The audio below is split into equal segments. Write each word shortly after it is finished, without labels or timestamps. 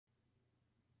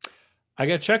I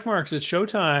got check marks. It's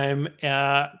showtime.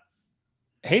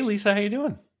 Hey, Lisa, how you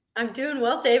doing? I'm doing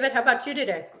well, David. How about you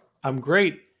today? I'm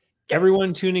great. Good.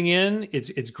 Everyone tuning in,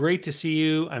 it's great to see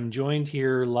you. I'm joined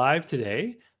here live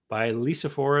today by Lisa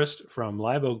Forrest from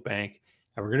Live Oak Bank,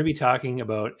 and we're going to be talking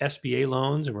about SBA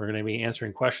loans, and we're going to be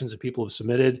answering questions that people have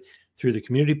submitted through the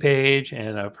community page.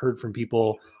 And I've heard from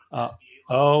people.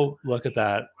 Oh, look at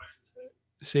that!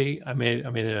 See, I made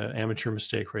an amateur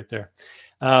mistake right there.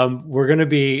 We're going to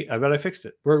be, I bet I fixed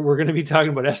it. We're going to be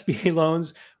talking about SBA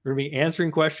loans. We're going to be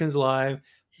answering questions live.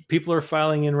 People are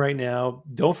filing in right now.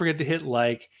 Don't forget to hit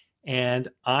like, and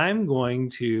I'm going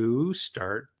to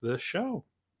start the show.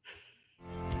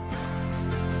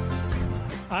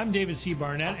 I'm David C.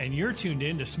 Barnett, and you're tuned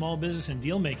in to Small Business and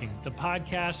Deal Making, the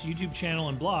podcast, YouTube channel,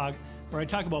 and blog where I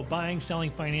talk about buying,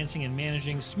 selling, financing, and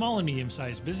managing small and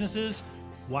medium-sized businesses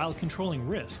while controlling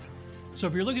risk. So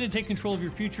if you're looking to take control of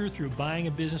your future through buying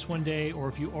a business one day, or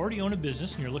if you already own a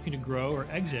business and you're looking to grow or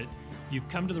exit, you've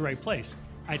come to the right place.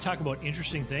 I talk about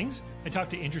interesting things, I talk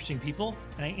to interesting people,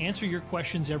 and I answer your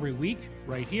questions every week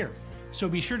right here. So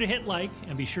be sure to hit like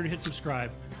and be sure to hit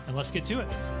subscribe, and let's get to it.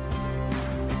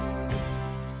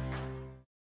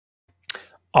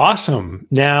 Awesome.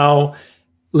 Now,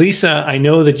 Lisa, I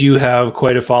know that you have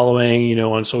quite a following,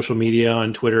 on social media,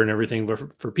 on Twitter and everything,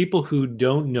 but for people who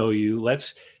don't know you,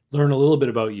 let's learn a little bit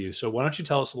about you. So why don't you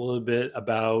tell us a little bit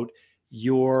about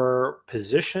your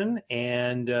position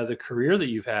and the career that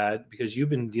you've had, because you've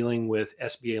been dealing with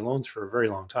SBA loans for a very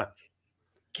long time.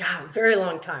 Yeah, very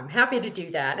long time. Happy to do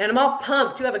that. And I'm all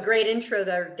pumped. You have a great intro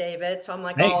there, David. So I'm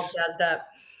like all jazzed up.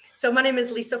 So my name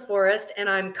is Lisa Forrest, and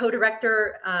I'm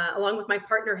co-director along with my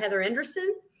partner, Heather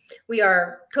Anderson. We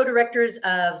are co-directors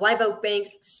of Live Oak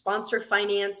Bank's Sponsor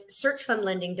Finance Search Fund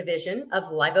Lending Division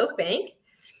of Live Oak Bank.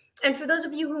 And for those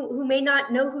of you who may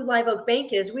not know who Live Oak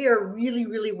Bank is, we are really,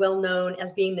 really well known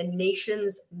as being the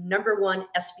nation's #1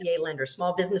 SBA lender,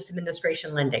 Small Business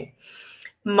Administration Lending.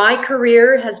 My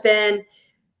career has been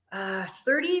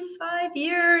 35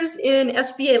 years in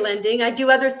SBA lending. I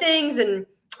do other things, and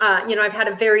I've had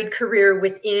a varied career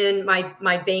within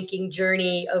my banking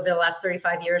journey over the last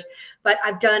 35 years, but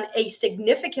I've done a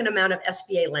significant amount of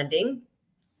SBA lending.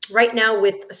 Right now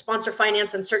with Sponsor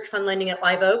Finance and Search Fund Lending at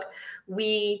Live Oak,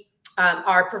 we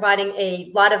are providing a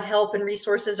lot of help and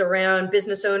resources around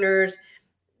business owners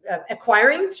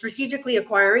strategically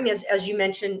acquiring, as you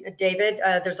mentioned, David.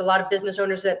 There's a lot of business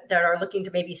owners that are looking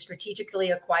to maybe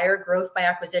strategically acquire, growth by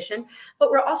acquisition, but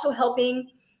we're also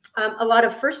helping a lot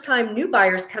of first-time new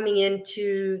buyers coming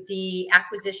into the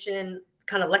acquisition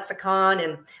kind of lexicon,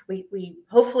 and we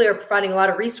hopefully are providing a lot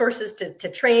of resources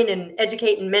to train and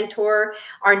educate and mentor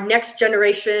our next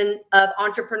generation of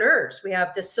entrepreneurs. We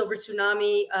have this silver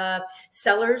tsunami of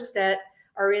sellers that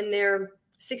are in their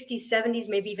 60s, 70s,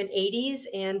 maybe even 80s,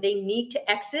 and they need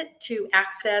to exit to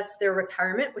access their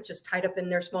retirement, which is tied up in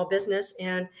their small business.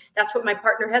 And that's what my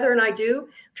partner Heather and I do,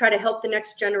 try to help the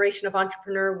next generation of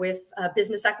entrepreneur with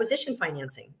business acquisition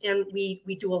financing. And we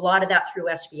do a lot of that through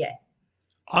SBA.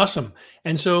 Awesome.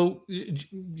 And so,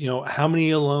 how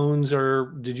many loans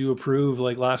did you approve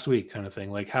like last week, kind of thing?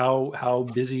 Like how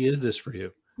busy is this for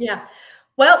you? Yeah.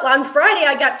 Well, on Friday,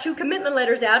 I got 2 commitment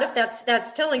letters out, if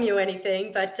that's telling you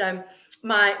anything. But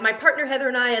my partner Heather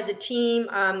and I, as a team,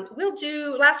 we'll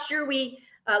do. Last year, we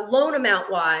loan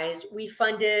amount wise, we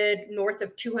funded north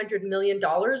of $200 million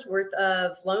worth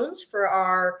of loans for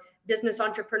our business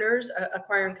entrepreneurs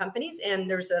acquiring companies, and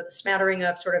there's a smattering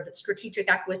of sort of strategic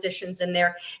acquisitions in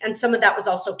there, and some of that was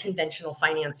also conventional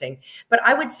financing. But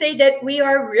I would say that we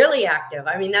are really active.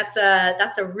 I mean, that's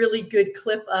a really good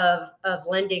clip of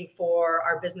lending for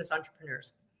our business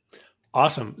entrepreneurs.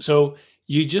 Awesome. So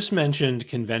you just mentioned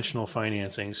conventional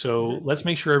financing. So let's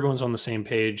make sure everyone's on the same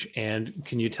page. And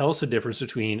can you tell us the difference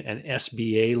between an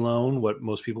SBA loan, what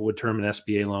most people would term an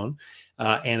SBA loan,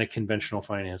 and a conventional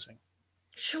financing?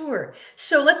 Sure.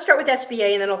 So let's start with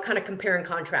SBA, and then I'll kind of compare and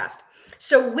contrast.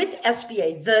 So with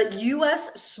SBA, the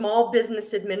U.S. Small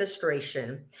Business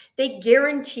Administration, they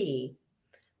guarantee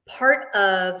part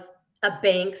of a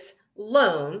bank's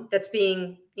loan that's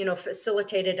being,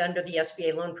 facilitated under the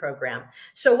SBA loan program.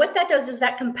 So what that does is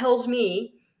that compels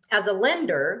me as a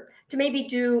lender to maybe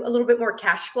do a little bit more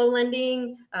cash flow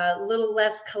lending, a little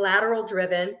less collateral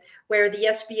driven, where the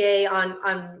SBA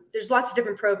there's lots of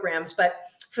different programs, but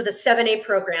for the 7A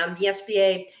program, the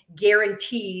SBA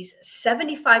guarantees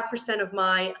 75% of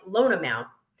my loan amount.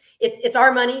 It's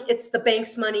our money, it's the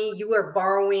bank's money. You are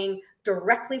borrowing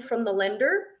directly from the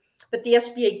lender, but the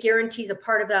SBA guarantees a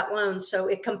part of that loan. So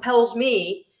it compels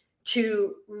me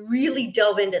to really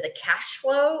delve into the cash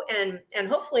flow, and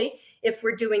hopefully, if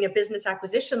we're doing a business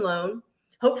acquisition loan,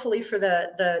 hopefully for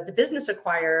the business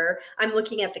acquirer, I'm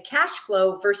looking at the cash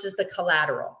flow versus the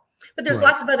collateral. But there's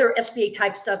lots of other SBA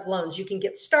types of loans. You can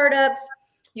get startups,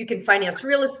 you can finance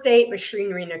real estate,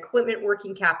 machinery and equipment,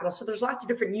 working capital. So there's lots of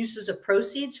different uses of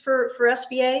proceeds for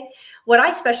SBA. What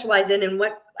I specialize in, and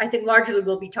what I think largely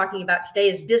we'll be talking about today,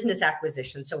 is business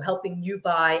acquisition. So helping you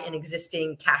buy an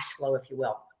existing cash flow, if you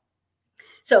will.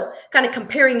 So kind of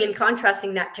comparing and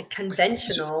contrasting that to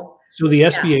conventional. So the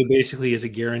SBA basically is a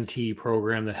guarantee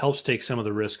program that helps take some of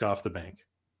the risk off the bank.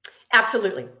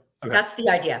 Absolutely. Okay. That's the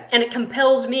idea. And it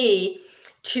compels me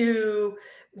to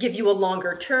give you a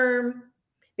longer term,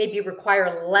 maybe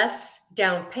require less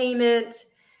down payment.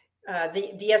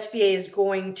 The SBA is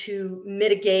going to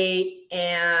mitigate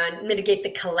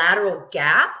the collateral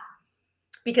gap,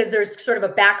 because there's sort of a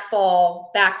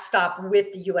backstop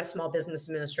with the U.S. Small Business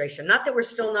Administration. Not that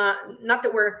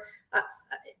we're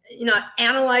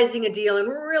analyzing a deal and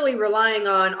we're really relying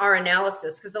on our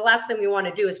analysis, because the last thing we want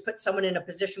to do is put someone in a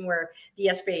position where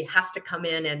the SBA has to come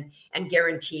in and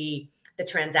guarantee the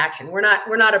transaction. We're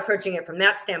not approaching it from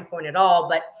that standpoint at all,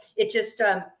 but it just,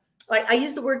 like I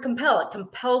use the word compel. It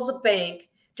compels a bank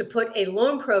to put a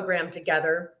loan program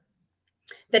together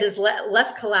that is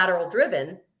less collateral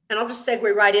driven. And I'll just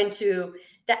segue right into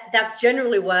that. That's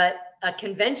generally what a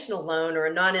conventional loan or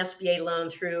a non-SBA loan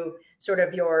through sort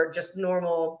of your just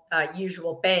normal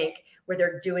usual bank, where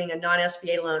they're doing a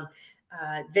non-SBA loan,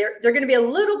 they're going to be a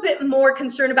little bit more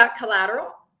concerned about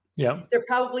collateral. Yeah, they're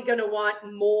probably going to want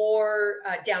more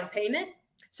down payment,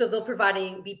 so they'll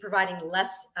be providing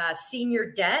less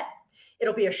senior debt.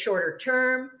 It'll be a shorter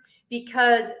term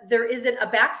because there isn't a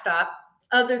backstop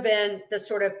other than the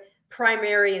sort of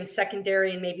primary and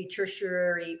secondary and maybe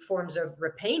tertiary forms of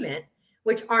repayment,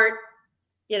 which aren't,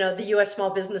 the U.S. Small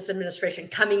Business Administration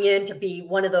coming in to be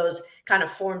one of those kind of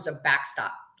forms of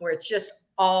backstop, where it's just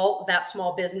all that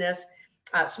small business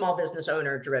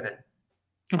owner driven.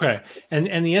 Okay.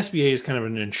 And the SBA is kind of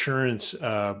an insurance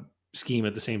scheme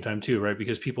at the same time too, right?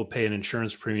 Because people pay an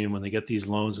insurance premium when they get these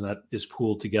loans, and that is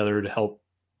pooled together to help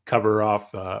cover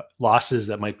off losses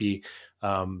that might be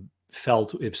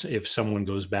felt if someone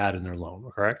goes bad in their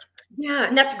loan, correct? Yeah,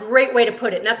 and that's a great way to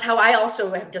put it. And that's how I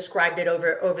also have described it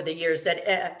over the years,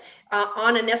 that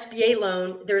on an SBA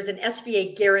loan, there's an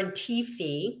SBA guarantee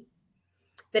fee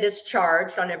that is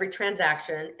charged on every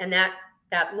transaction. And that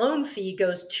loan fee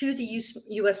goes to the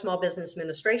U.S. Small Business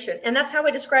Administration. And that's how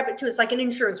I describe it too. It's like an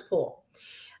insurance pool.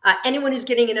 Anyone who's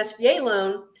getting an SBA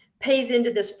loan pays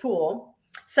into this pool,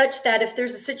 such that if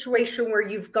there's a situation where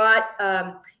you've got,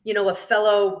 a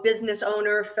fellow business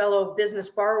owner, fellow business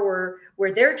borrower,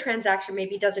 where their transaction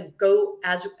maybe doesn't go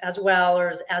as well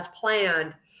or as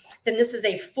planned, then this is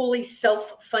a fully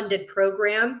self-funded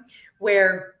program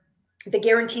where the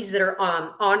guarantees that are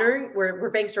honored, where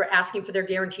banks are asking for their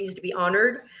guarantees to be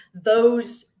honored,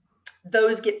 those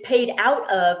get paid out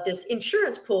of this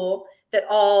insurance pool that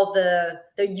all the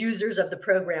users of the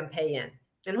program pay in.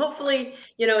 And hopefully,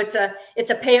 it's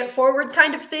a pay it forward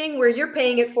kind of thing, where you're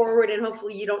paying it forward, and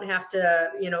hopefully you don't have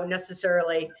to,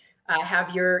 necessarily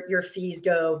have your fees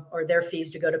go, or their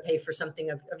fees to go to pay for something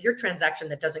of your transaction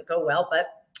that doesn't go well. But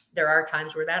there are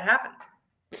times where that happens.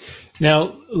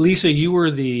 Now, Lisa, you were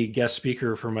the guest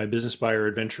speaker for my Business Buyer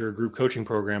Adventure group coaching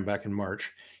program back in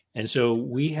March. And so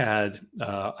we had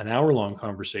an hour-long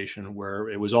conversation where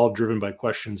it was all driven by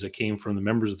questions that came from the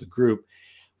members of the group.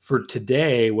 For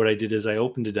today, what I did is I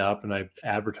opened it up and I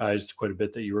advertised quite a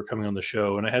bit that you were coming on the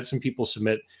show, and I had some people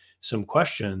submit some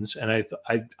questions, and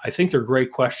I think they're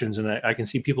great questions, and I can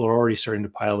see people are already starting to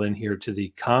pile in here to the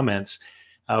comments.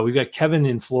 We've got Kevin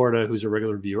in Florida, who's a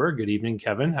regular viewer. Good evening,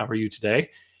 Kevin. How are you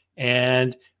today?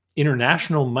 And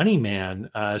International Money Man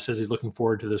says he's looking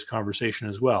forward to this conversation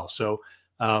as well. So,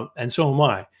 and so am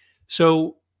I.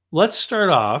 So let's start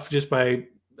off just by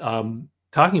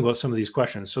talking about some of these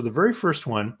questions. So the very first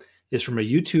one is from a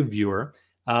YouTube viewer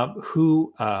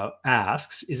who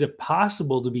asks, is it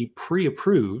possible to be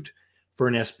pre-approved for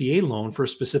an SBA loan for a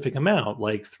specific amount,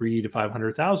 like $300,000 to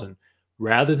 $500,000?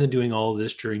 Rather than doing all of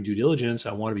this during due diligence,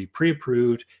 I want to be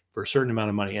pre-approved for a certain amount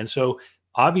of money. And so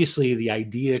obviously the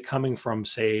idea coming from,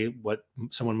 say, what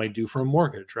someone might do for a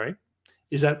mortgage, right?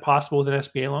 Is that possible with an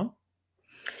SBA loan?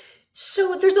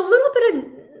 So there's a little bit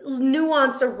of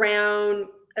nuance around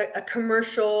a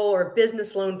commercial or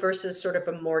business loan versus sort of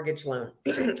a mortgage loan.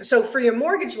 So for your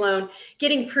mortgage loan,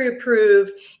 getting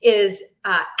pre-approved is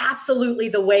absolutely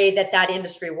the way that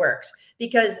industry works,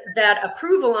 because that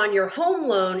approval on your home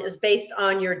loan is based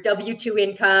on your W-2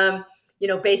 income,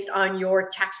 based on your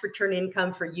tax return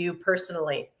income for you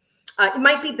personally. It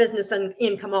might be business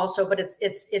income also, but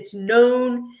it's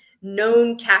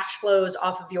known cash flows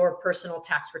off of your personal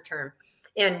tax return.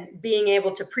 and being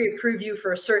able to pre-approve you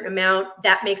for a certain amount,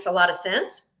 that makes a lot of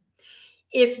sense.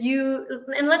 If you,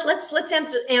 and let's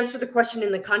answer the question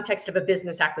in the context of a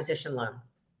business acquisition loan.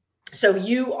 So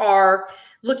you are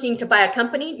looking to buy a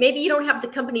company. Maybe you don't have the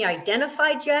company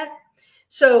identified yet.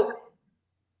 So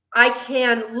I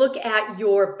can look at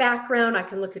your background. I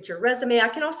can look at your resume. I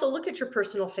can also look at your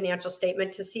personal financial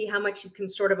statement to see how much you can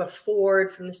sort of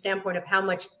afford from the standpoint of how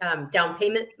much down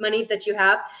payment money that you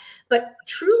have. But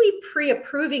truly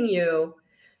pre-approving you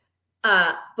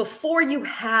before you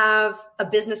have a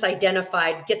business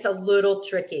identified gets a little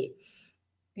tricky.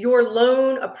 Your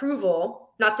loan approval,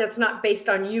 that's not based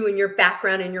on you and your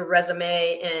background and your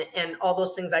resume and all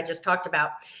those things I just talked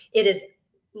about. It is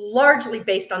largely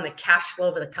based on the cash flow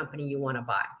of the company you want to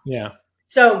buy. Yeah.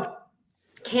 So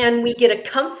can we get a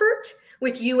comfort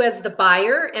with you as the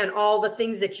buyer and all the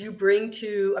things that you bring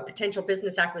to a potential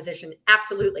business acquisition?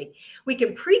 Absolutely. We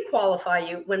can pre-qualify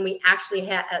you when we actually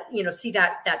see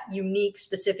that unique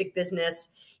specific business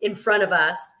in front of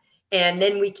us. And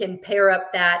then we can pair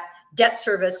up that debt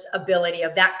service ability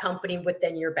of that company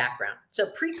within your background. So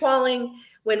pre-qualing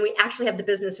when we actually have the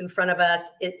business in front of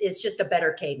us is just a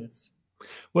better cadence.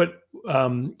 What,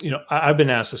 I've been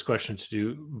asked this question to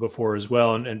do before as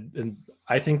well. And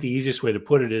I think the easiest way to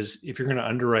put it is if you're going to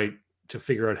underwrite to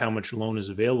figure out how much loan is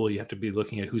available, you have to be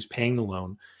looking at who's paying the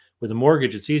loan. With a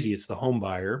mortgage, it's easy. It's the home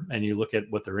buyer and you look at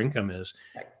what their income is.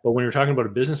 Right. But when you're talking about a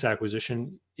business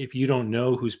acquisition, if you don't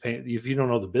know who's paying, if you don't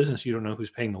know the business, you don't know who's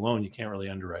paying the loan, you can't really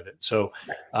underwrite it. So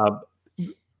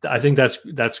I think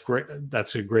that's great.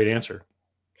 That's a great answer.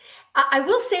 I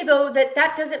will say, though,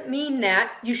 that doesn't mean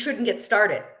that you shouldn't get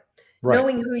started. Right.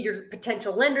 Knowing who your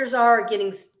potential lenders are,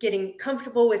 getting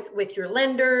comfortable with your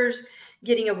lenders,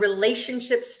 getting a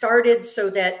relationship started so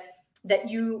that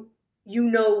you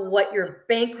know what your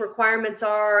bank requirements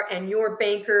are and your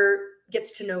banker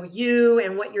gets to know you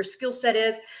and what your skill set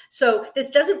is. So this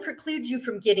doesn't preclude you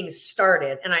from getting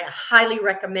started. And I highly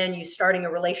recommend you starting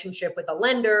a relationship with a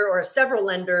lender or several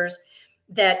lenders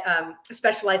that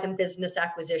specialize in business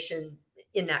acquisition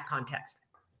in that context.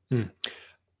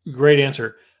 Great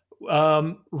answer.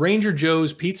 Ranger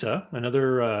Joe's Pizza,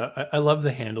 another, I love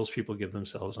the handles people give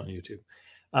themselves on YouTube,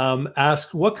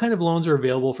 asks what kind of loans are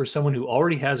available for someone who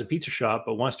already has a pizza shop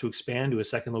but wants to expand to a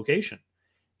second location,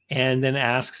 and then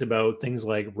asks about things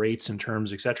like rates and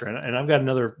terms, et cetera. And I've got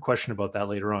another question about that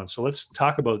later on. So let's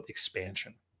talk about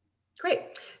expansion. Great.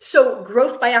 So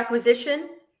growth by acquisition,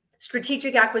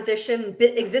 strategic acquisition,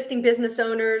 existing business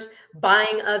owners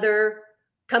buying other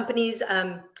companies,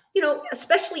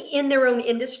 especially in their own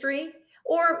industry,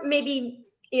 or maybe,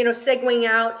 segueing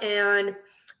out and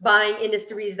buying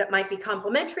industries that might be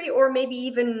complementary, or maybe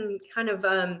even kind of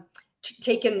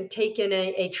taken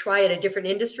a try at a different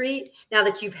industry now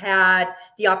that you've had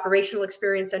the operational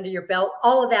experience under your belt.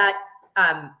 All of that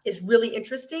is really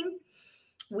interesting.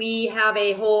 We have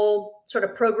a whole sort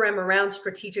of program around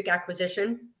strategic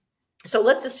acquisition. So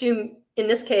let's assume in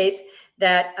this case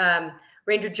that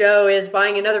Ranger Joe is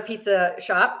buying another pizza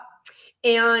shop,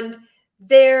 and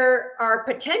there are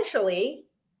potentially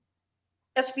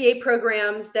SBA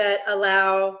programs that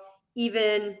allow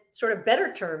even sort of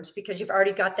better terms because you've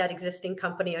already got that existing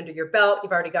company under your belt.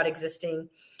 You've already got existing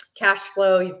cash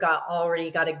flow. You've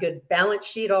already got a good balance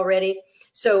sheet already.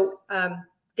 So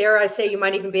dare I say you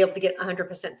might even be able to get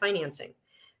 100% financing.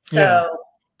 So yeah.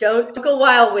 Don't go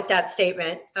wild with that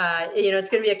statement. It's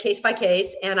going to be a case by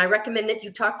case. And I recommend that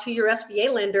you talk to your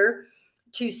SBA lender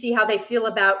to see how they feel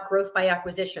about growth by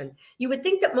acquisition. You would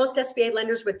think that most SBA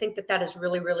lenders would think that is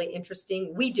really, really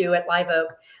interesting. We do at Live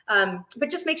Oak,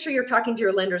 but just make sure you're talking to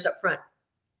your lenders up front.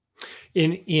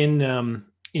 In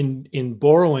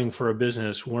borrowing for a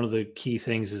business, one of the key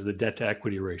things is the debt to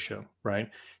equity ratio, right?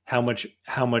 How much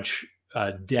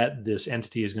debt this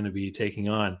entity is going to be taking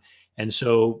on. And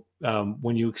so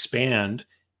when you expand,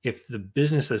 if the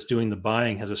business that's doing the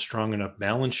buying has a strong enough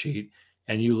balance sheet,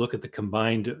 and you look at the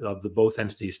combined of the both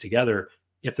entities together,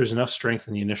 if there's enough strength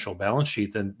in the initial balance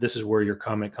sheet, then this is where your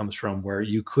comment comes from, where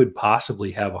you could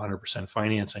possibly have 100%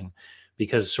 financing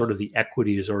because sort of the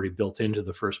equity is already built into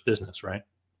the first business, right?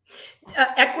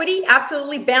 Equity,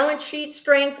 absolutely. Balance sheet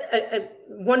strength,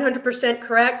 100%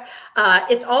 correct.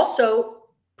 It's also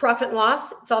profit and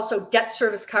loss. It's also debt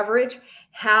service coverage.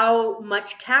 How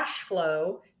much cash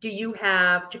flow do you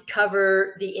have to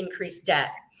cover the increased debt?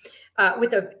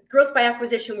 With a growth by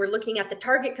acquisition, we're looking at the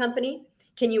target company.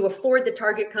 Can you afford the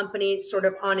target company sort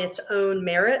of on its own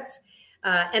merits?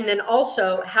 And then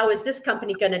also, how is this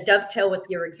company going to dovetail with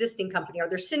your existing company? Are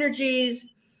there synergies?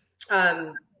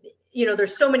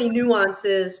 There's so many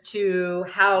nuances to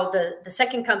how the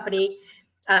second company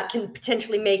can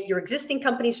potentially make your existing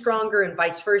company stronger and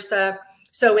vice versa.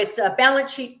 So it's a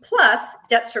balance sheet plus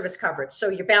debt service coverage. So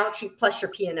your balance sheet plus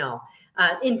your P&L.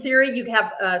 In theory, you'd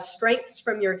have strengths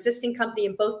from your existing company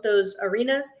in both those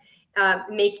arenas,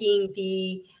 making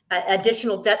the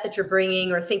additional debt that you're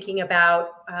bringing or thinking about,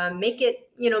 make it,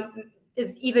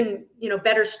 is even,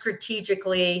 better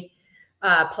strategically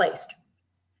placed.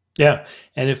 Yeah.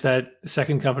 And if that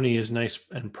second company is nice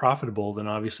and profitable, then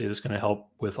obviously that's going to help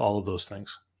with all of those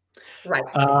things. Right.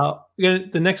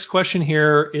 The next question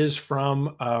here is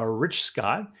from Rich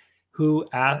Scott, who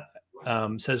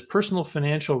says personal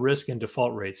financial risk and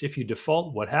default rates. If you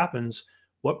default, what happens?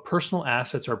 What personal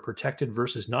assets are protected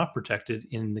versus not protected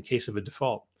in the case of a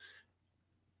default?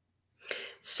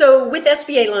 So with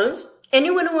SBA loans,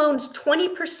 anyone who owns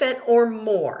 20% or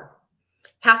more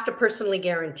has to personally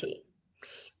guarantee.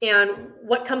 And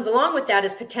what comes along with that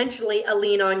is potentially a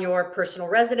lien on your personal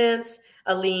residence,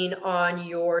 a lien on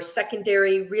your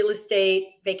secondary real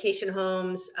estate, vacation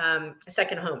homes,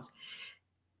 second homes.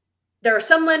 There are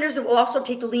some lenders that will also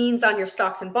take liens on your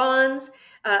stocks and bonds.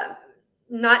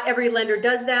 Not every lender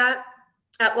does that.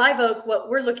 At Live Oak, what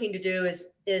we're looking to do is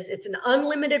it's an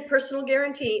unlimited personal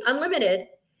guarantee, unlimited,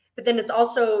 but then it's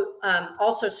also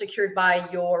secured by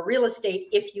your real estate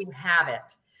if you have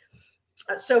it.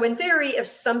 So in theory, if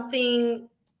something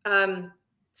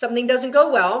doesn't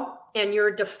go well and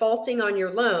you're defaulting on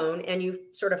your loan and you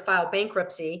sort of file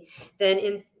bankruptcy, then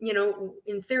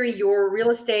in theory, your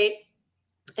real estate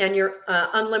and your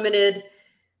unlimited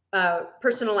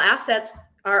personal assets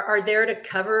are there to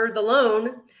cover the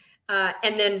loan.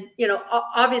 And then,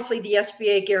 obviously the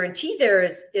SBA guarantee there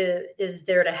is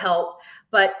there to help.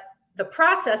 But the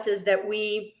process is that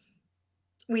we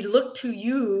look to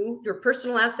your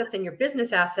personal assets and your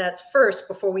business assets first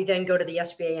before we then go to the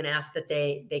SBA and ask that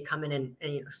they come in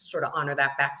and sort of honor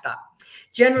that backstop.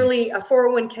 Generally,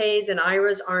 401ks and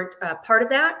IRAs aren't part of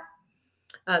that.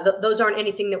 Those aren't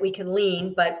anything that we can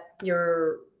lien, but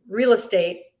your real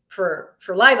estate for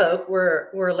Live Oak,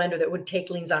 we're a lender that would take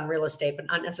liens on real estate, but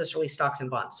not necessarily stocks and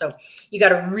bonds. So you got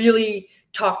to really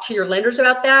talk to your lenders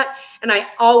about that. And I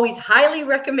always highly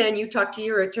recommend you talk to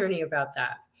your attorney about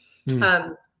that.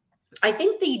 I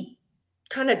think the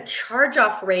kind of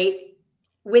charge-off rate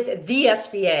with the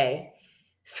SBA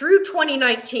through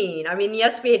 2019, I mean, the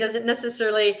SBA doesn't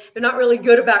necessarily, they're not really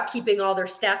good about keeping all their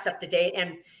stats up to date.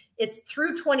 And it's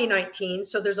through 2019.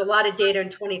 So there's a lot of data in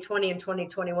 2020 and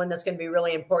 2021 that's going to be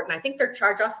really important. I think their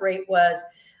charge-off rate was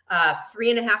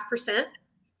 3.5%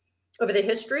 over the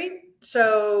history.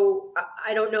 So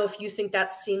I don't know if you think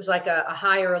that seems like a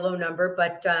high or a low number,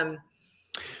 but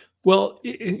well,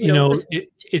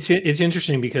 it's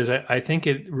interesting because I think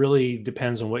it really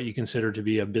depends on what you consider to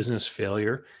be a business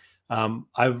failure.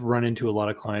 I've run into a lot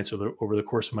of clients over the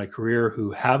course of my career who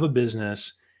have a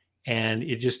business and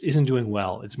it just isn't doing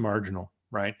well. It's marginal,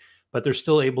 right? But they're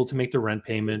still able to make their rent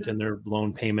payment and their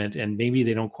loan payment, and maybe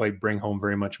they don't quite bring home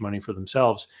very much money for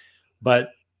themselves, but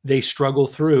they struggle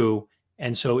through.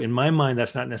 And so in my mind,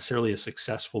 that's not necessarily a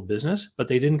successful business, but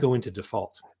they didn't go into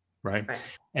default, right?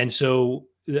 And so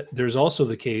there's also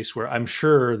the case where I'm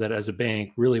sure that as a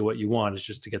bank, really what you want is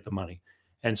just to get the money.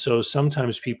 And so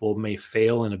sometimes people may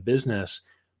fail in a business,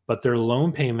 but their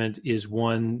loan payment is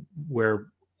one where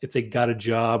if they got a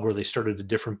job or they started a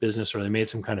different business or they made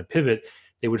some kind of pivot,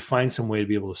 they would find some way to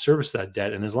be able to service that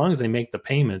debt. And as long as they make the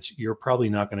payments, you're probably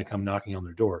not going to come knocking on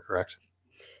their door, correct?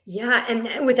 Yeah.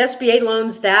 And with SBA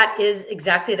loans, that is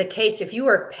exactly the case. If you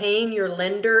are paying your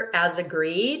lender as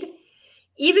agreed,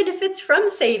 even if it's from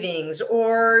savings,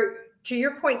 or to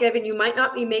your point, Devin, you might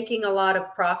not be making a lot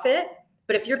of profit,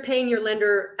 but if you're paying your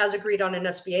lender as agreed on an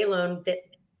SBA loan,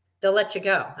 they'll let you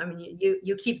go. I mean,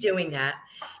 you keep doing that.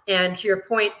 And to your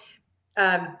point,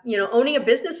 owning a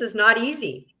business is not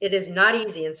easy. It is not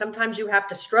easy. And sometimes you have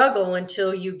to struggle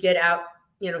until you get out,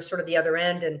 sort of the other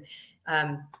end.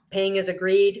 And paying as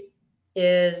agreed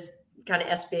is kind of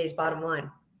SBA's bottom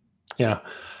line. Yeah.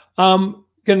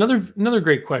 Got another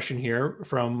great question here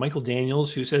from Michael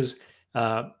Daniels, who says,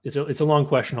 it's a long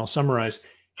question. I'll summarize.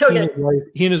 Okay.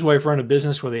 He and his wife run a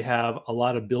business where they have a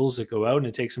lot of bills that go out, and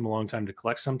it takes them a long time to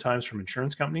collect, sometimes from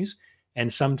insurance companies,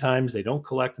 and sometimes they don't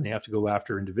collect and they have to go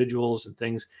after individuals and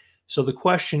things. So the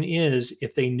question is,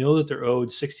 if they know that they're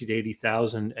owed 60 to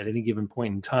 80,000 at any given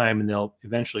point in time, and they'll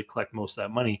eventually collect most of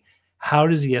that money, how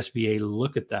does the SBA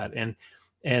look at that?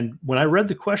 And when I read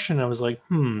the question, I was like,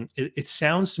 it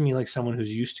sounds to me like someone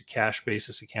who's used to cash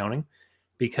basis accounting,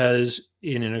 because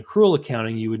in an accrual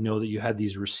accounting, you would know that you had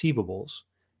these receivables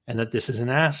and that this is an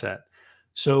asset.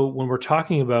 So when we're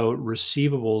talking about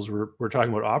receivables, we're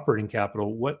talking about operating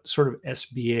capital. What sort of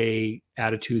SBA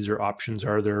attitudes or options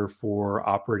are there for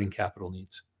operating capital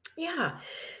needs? Yeah.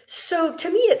 So to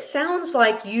me, it sounds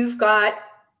like you've got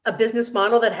a business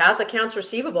model that has accounts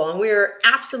receivable, and we're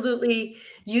absolutely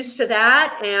used to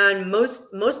that, and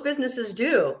most businesses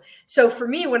do. So for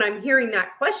me, when I'm hearing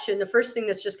that question, the first thing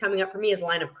that's just coming up for me is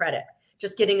line of credit.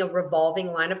 Just getting a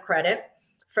revolving line of credit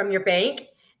from your bank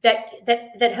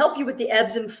that help you with the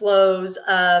ebbs and flows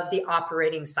of the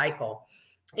operating cycle.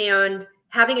 And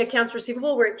having accounts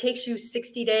receivable where it takes you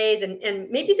 60 days, and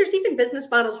maybe there's even business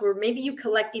models where maybe you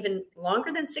collect even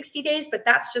longer than 60 days, but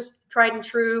that's just tried and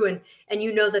true. And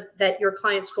you know that your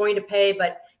client's going to pay,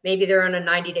 but maybe they're on a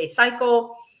 90-day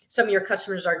cycle. Some of your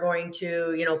customers are going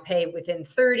to, pay within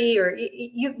 30, or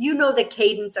you know the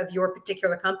cadence of your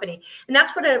particular company. And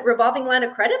that's what a revolving line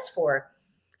of credit's for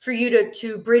you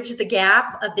to bridge the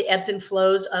gap of the ebbs and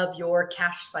flows of your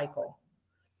cash cycle.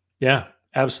 Yeah,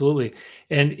 absolutely.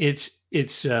 And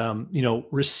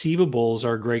receivables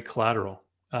are great collateral,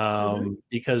 Mhm.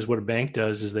 because what a bank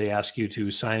does is they ask you to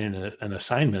sign in an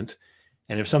assignment.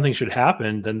 And if something should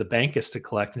happen, then the bank gets to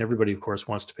collect, and everybody, of course,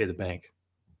 wants to pay the bank.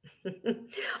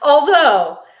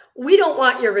 Although we don't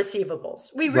want your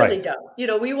receivables. We Right. really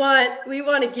don't. We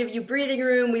want to give you breathing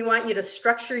room. We want you to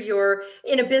structure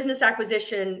in a business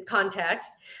acquisition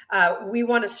context. We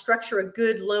want to structure a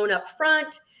good loan up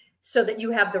front so that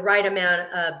you have the right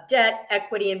amount of debt,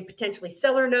 equity, and potentially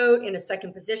seller note in a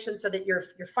second position so that you're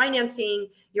financing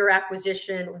your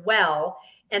acquisition well.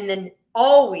 And then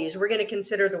always we're going to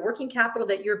consider the working capital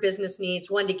that your business needs,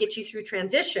 one, to get you through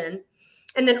transition,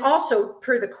 and then also,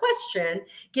 per the question,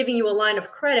 giving you a line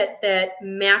of credit that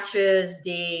matches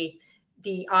the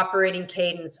operating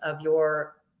cadence of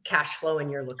your cash flow and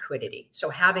your liquidity. So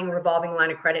having a revolving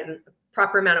line of credit and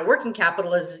proper amount of working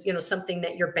capital is, something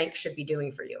that your bank should be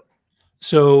doing for you.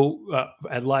 So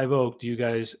at Live Oak, do you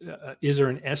guys, is there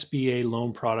an SBA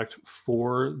loan product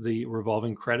for the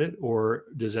revolving credit, or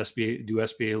do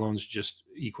SBA loans just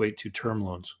equate to term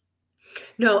loans?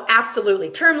 No, absolutely.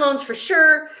 Term loans for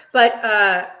sure,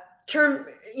 but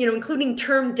including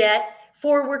term debt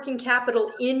for working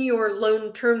capital in your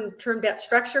loan term debt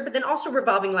structure, but then also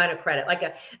revolving line of credit, like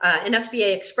an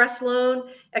SBA Express loan,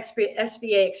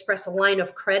 SBA Express line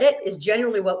of credit is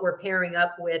generally what we're pairing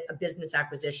up with a business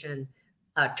acquisition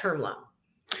term loan.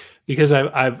 Because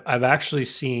I've actually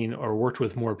seen or worked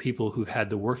with more people who've had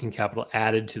the working capital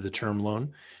added to the term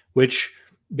loan, which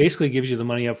basically gives you the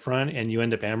money up front and you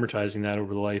end up amortizing that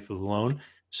over the life of the loan. Yeah.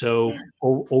 So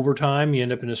over time, you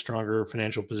end up in a stronger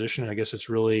financial position. I guess it's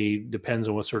really depends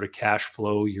on what sort of cash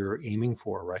flow you're aiming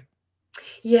for, right?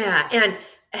 Yeah, and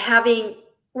having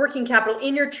working capital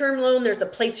in your term loan, there's a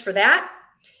place for that.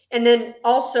 And then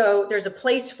also there's a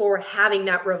place for having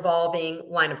that revolving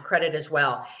line of credit as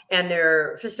well. And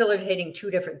they're facilitating two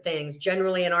different things.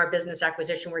 Generally in our business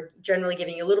acquisition, we're generally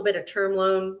giving you a little bit of term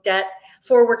loan debt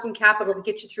for working capital to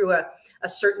get you through a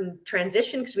certain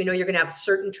transition, because we know you're going to have a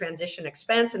certain transition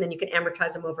expense, and then you can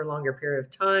amortize them over a longer period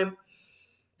of time.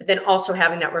 But then also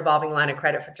having that revolving line of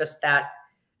credit for just that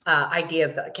idea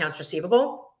of the accounts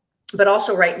receivable. But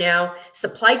also right now,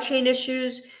 supply chain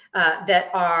issues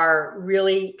that are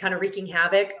really kind of wreaking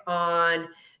havoc on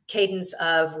cadence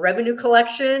of revenue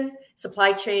collection,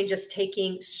 supply chain just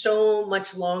taking so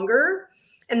much longer.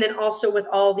 And then also with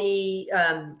all the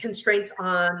constraints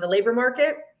on the labor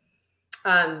market,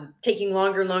 taking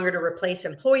longer and longer to replace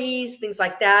employees, things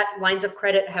like that. Lines of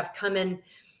credit have come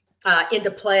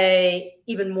into play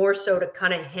even more so to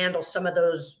kind of handle some of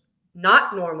those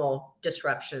not normal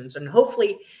disruptions, and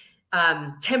hopefully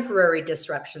temporary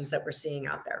disruptions that we're seeing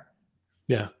out there.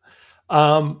 Yeah.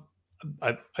 Um,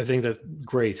 I think that's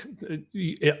great.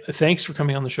 Thanks for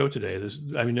coming on the show today.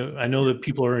 I know that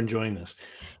people are enjoying this.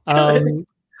 Good.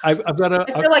 I've got I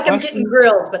feel a like I'm getting question.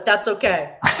 grilled, but that's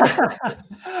okay.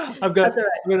 I've got That's all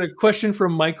right. I've got a question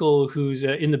from Michael, who's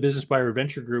in the Business Buyer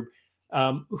Venture Group,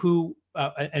 who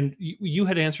and you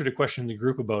had answered a question in the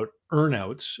group about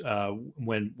earnouts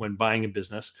when buying a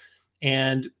business,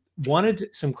 and wanted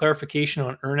some clarification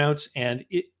on earnouts. And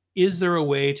is there a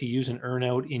way to use an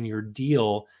earnout in your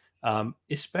deal,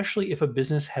 especially if a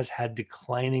business has had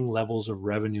declining levels of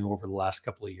revenue over the last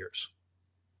couple of years?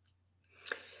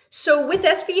 So with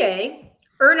SBA,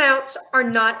 earnouts are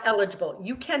not eligible.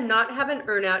 You cannot have an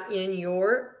earnout in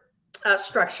your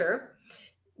structure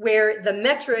where the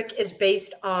metric is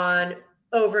based on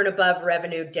over and above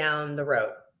revenue down the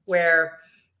road. Where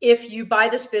if you buy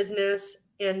this business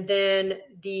and then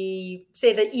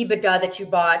say the EBITDA that you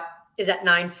bought is at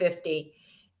 950,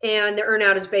 and the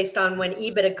earnout is based on when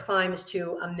EBITDA climbs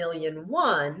to $1.1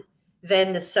 million,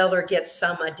 then the seller gets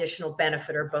some additional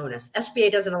benefit or bonus.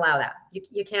 SBA doesn't allow that.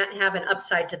 You can't have an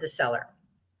upside to the seller.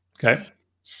 Okay.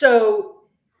 So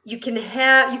you can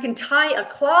tie a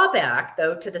clawback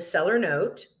though to the seller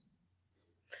note.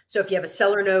 So if you have a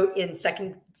seller note in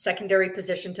secondary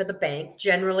position to the bank,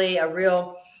 generally a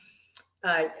real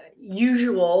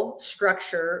usual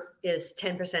structure is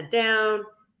 10% down,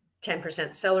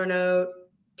 10% seller note,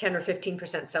 10 or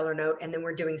 15% seller note, and then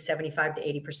we're doing 75 to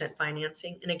 80%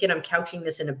 financing. And again, I'm couching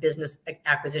this in a business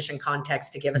acquisition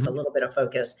context to give us a little bit of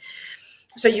focus.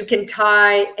 So you can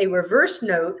tie a reverse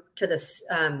note to this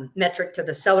metric to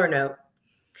the seller note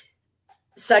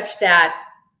such that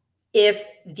if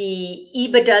the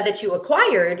EBITDA that you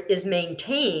acquired is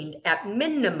maintained at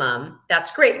minimum,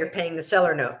 that's great. You're paying the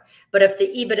seller note. But if the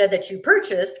EBITDA that you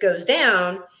purchased goes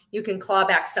down, you can claw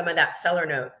back some of that seller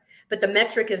note. But the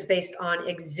metric is based on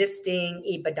existing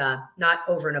EBITDA, not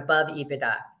over and above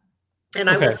EBITDA. And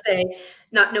I will say,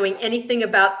 not knowing anything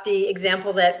about the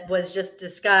example that was just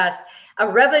discussed, a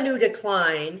revenue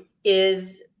decline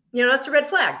is, that's a red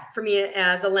flag for me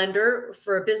as a lender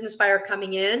for a business buyer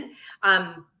coming in.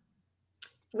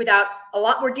 Without a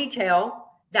lot more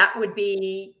detail, that would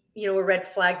be, a red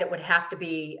flag that would have to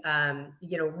be,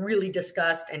 really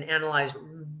discussed and analyzed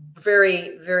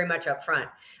very, very much up front.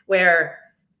 Where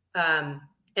an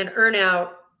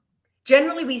earnout,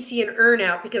 generally we see an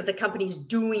earnout because the company's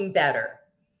doing better.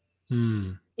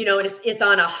 And it's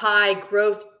on a high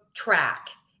growth track.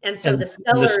 And so the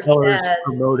seller says,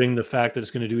 promoting the fact that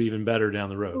it's going to do even better down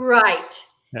the road. Right.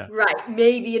 Yeah. Right.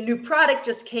 Maybe a new product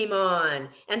just came on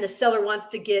and the seller wants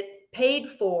to get paid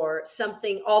for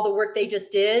something, all the work they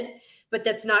just did, but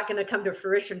that's not going to come to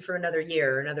fruition for another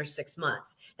year or another 6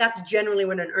 months. That's generally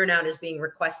when an earnout is being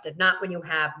requested, not when you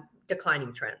have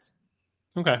declining trends.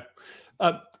 Okay.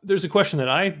 There's a question that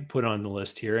I put on the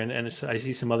list here, and I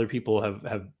see some other people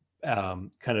have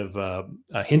kind of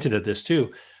hinted at this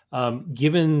too.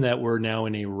 Given that we're now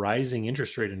in a rising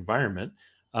interest rate environment,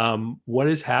 what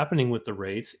is happening with the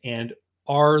rates, and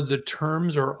are the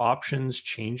terms or options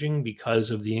changing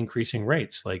because of the increasing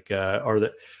rates? Like, are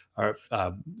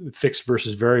fixed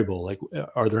versus variable? Like,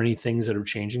 are there any things that are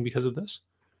changing because of this?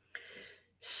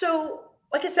 So,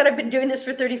 like I said, I've been doing this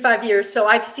for 35 years, so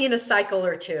I've seen a cycle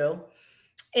or two.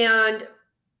 And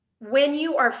when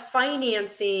you are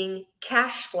financing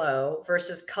cash flow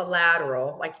versus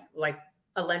collateral, like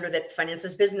a lender that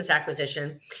finances business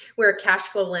acquisition, where a cash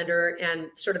flow lender and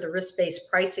sort of the risk-based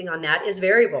pricing on that is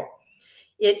variable.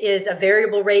 It is a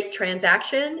variable rate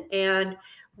transaction. And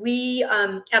we,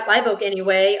 at Live Oak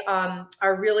anyway,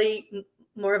 are really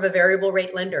more of a variable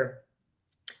rate lender.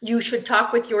 You should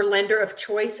talk with your lender of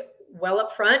choice well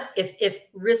up front. If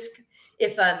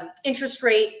interest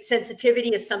rate sensitivity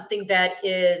is something that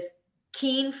is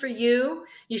keen for you,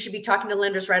 you should be talking to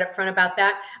lenders right up front about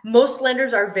that. Most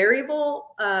lenders are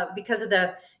variable because of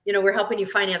the, we're helping you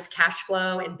finance cash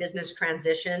flow and business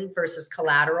transition versus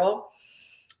collateral.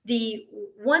 The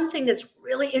one thing that's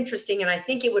really interesting, and I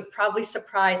think it would probably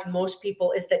surprise most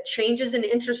people, is that changes in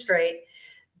interest rate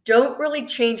don't really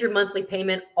change your monthly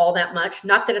payment all that much.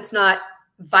 Not that it's not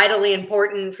vitally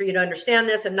important for you to understand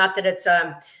this, and not that it's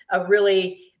a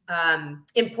really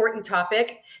important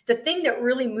topic. The thing that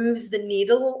really moves the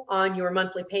needle on your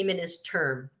monthly payment is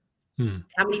term.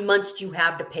 How many months do you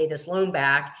have to pay this loan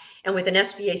back? And with an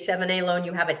SBA 7A loan,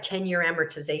 you have a 10-year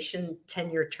amortization,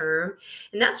 10-year term.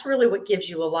 And that's really what gives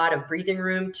you a lot of breathing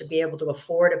room to be able to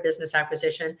afford a business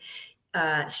acquisition.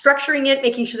 Structuring it,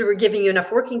 making sure that we're giving you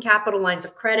enough working capital, lines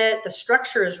of credit. The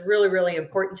structure is really, really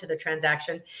important to the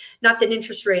transaction. Not that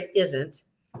interest rate isn't.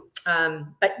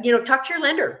 But, talk to your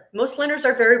lender. Most lenders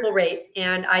are variable rate,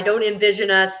 and I don't envision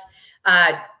us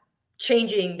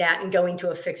changing that and going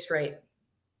to a fixed rate.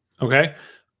 Okay.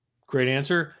 Great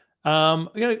answer. I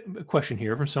got a question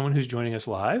here from someone who's joining us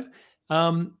live.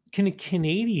 Can a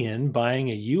Canadian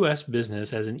buying a U.S.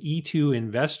 business as an E2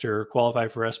 investor qualify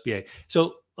for SBA?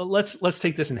 So let's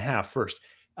take this in half first.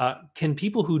 Can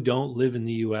people who don't live in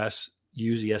the U.S.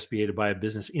 use the SBA to buy a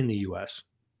business in the U.S.?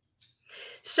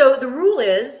 So the rule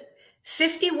is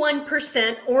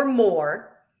 51% or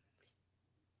more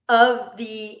of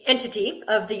the entity,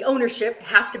 of the ownership,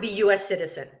 has to be U.S.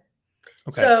 citizen.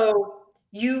 Okay. So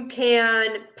you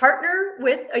can partner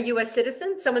with a U.S.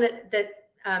 citizen, someone that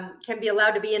can be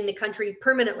allowed to be in the country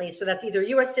permanently. So that's either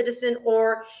U.S. citizen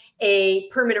or a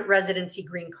permanent residency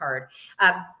green card.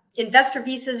 Investor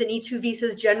visas and E2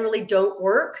 visas generally don't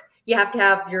work. You have to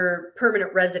have your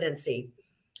permanent residency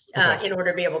in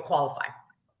order to be able to qualify.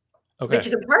 Okay. But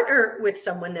you can partner with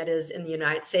someone that is in the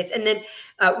United States. And then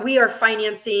we are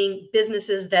financing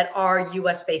businesses that are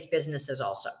U.S. based businesses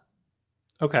also.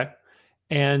 Okay.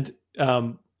 And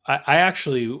I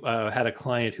actually had a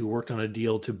client who worked on a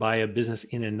deal to buy a business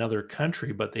in another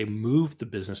country, but they moved the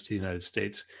business to the United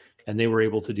States, and they were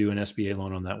able to do an SBA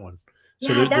loan on that one.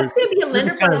 So Yeah, that's going to be a there's the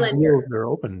lender by kind of deals lender. that are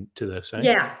open to this, eh?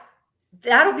 Yeah,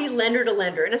 that'll be lender to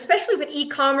lender. And especially with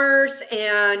e-commerce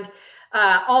and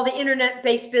all the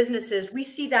internet-based businesses, we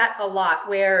see that a lot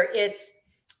where it's,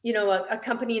 a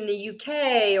company in the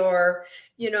UK or,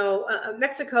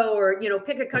 Mexico or,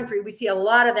 pick a country. We see a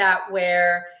lot of that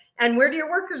and where do your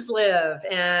workers live?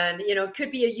 And, it could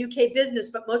be a UK business,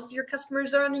 but most of your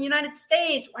customers are in the United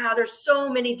States. Wow, there's so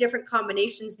many different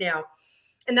combinations now.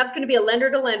 And that's going to be a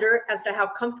lender to lender as to how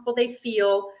comfortable they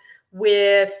feel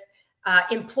with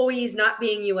employees not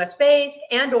being US based,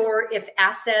 and or if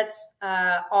assets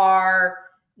are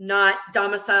not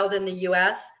domiciled in the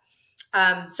US.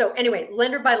 So anyway,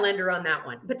 lender by lender on that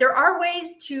one. But there are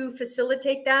ways to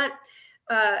facilitate that.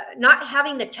 Not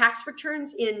having the tax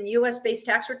returns in US based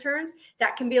tax returns,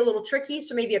 that can be a little tricky.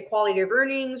 So maybe a quality of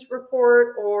earnings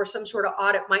report or some sort of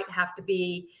audit might have to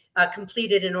be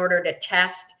completed in order to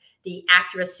test the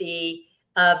accuracy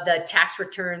of the tax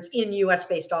returns in US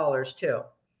based dollars too.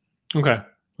 Okay.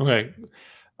 Okay.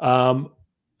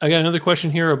 I got another question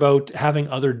here about having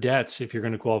other debts if you're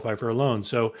going to qualify for a loan.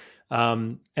 So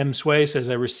M. Sway says,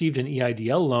 I received an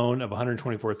EIDL loan of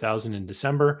 $124,000 in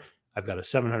December. I've got a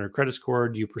 700 credit score.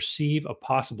 Do you perceive a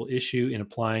possible issue in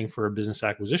applying for a business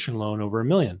acquisition loan over $1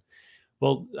 million?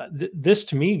 Well, this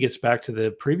to me gets back to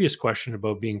the previous question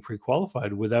about being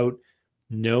pre-qualified. Without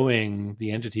knowing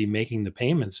the entity making the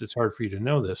payments, it's hard for you to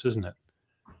know this, isn't it?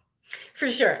 For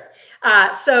sure.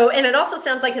 And it also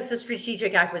sounds like it's a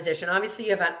strategic acquisition. Obviously,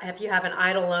 if you have an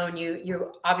idle loan,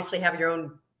 you obviously have your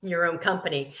own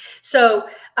company. So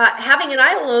having an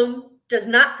idle loan does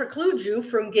not preclude you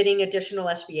from getting additional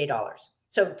SBA dollars.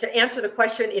 So to answer the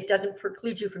question, it doesn't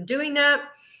preclude you from doing that.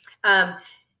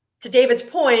 To David's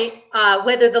point,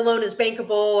 whether the loan is bankable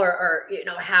or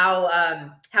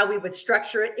how we would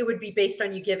structure it, it would be based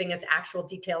on you giving us actual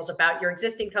details about your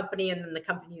existing company and then the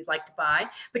company you'd like to buy.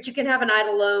 But you can have an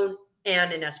idle loan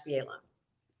and an SBA loan.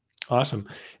 Awesome.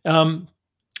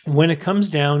 When it comes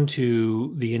down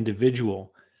to the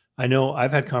individual, I know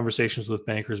I've had conversations with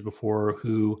bankers before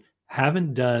who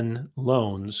haven't done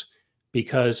loans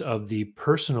because of the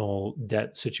personal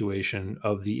debt situation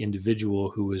of the individual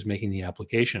who is making the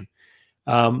application.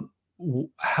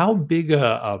 How big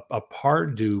a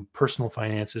part do personal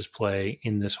finances play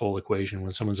in this whole equation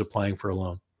when someone's applying for a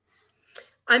loan?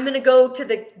 I'm going to go to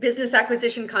the business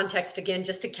acquisition context again,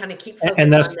 just to kind of keep focused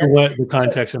And that's on this. the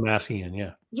context I'm asking in.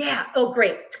 Yeah. Yeah. Oh,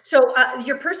 great. So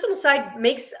your personal side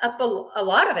makes up a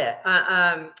lot of it.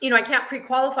 I can't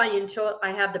pre-qualify you until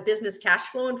I have the business cash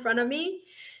flow in front of me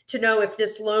to know if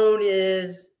this loan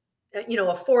is,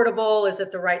 affordable. Is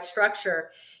it the right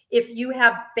structure? If you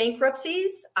have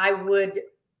bankruptcies, I would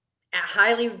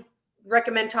highly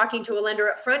recommend talking to a lender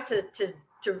up front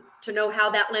to know how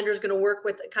that lender is going to work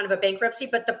with kind of a bankruptcy.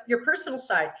 But your personal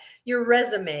side, your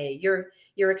resume,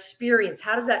 your experience,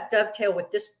 how does that dovetail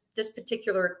with this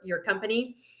particular your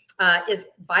company is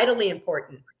vitally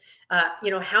important.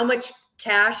 How much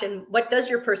cash and what does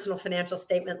your personal financial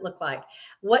statement look like?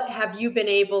 What have you been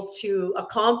able to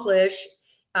accomplish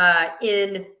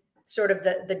in sort of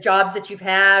the jobs that you've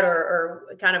had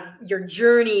or kind of your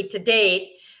journey to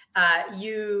date?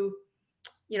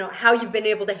 How you've been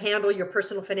able to handle your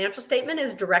personal financial statement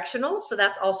is directional. So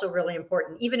that's also really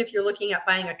important, even if you're looking at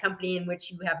buying a company in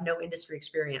which you have no industry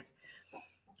experience.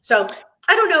 So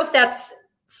I don't know if that's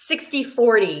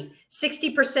 60-40,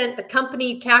 60% the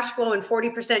company cash flow and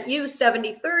 40% you,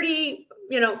 70-30,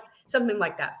 something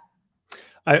like that.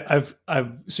 I've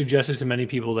suggested to many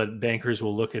people that bankers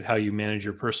will look at how you manage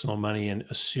your personal money and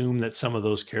assume that some of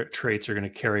those traits are going to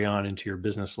carry on into your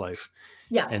business life.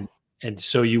 Yeah. And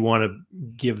so you want to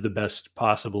give the best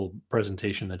possible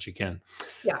presentation that you can.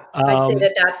 Yeah. I'd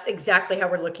say that's exactly how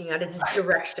we're looking at it. It's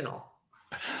directional.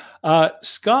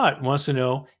 Scott wants to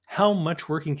know, how much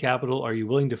working capital are you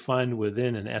willing to fund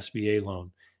within an SBA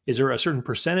loan? Is there a certain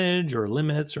percentage or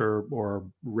limits or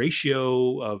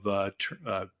ratio of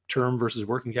term versus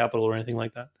working capital or anything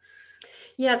like that?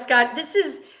 Yeah, Scott, this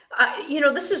is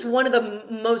one of the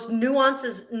most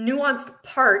nuanced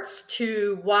parts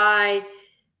to why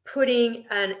putting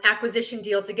an acquisition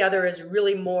deal together is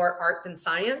really more art than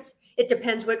science. It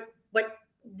depends what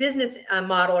business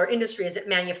model or industry. Is it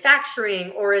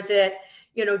manufacturing or is it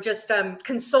just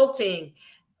consulting?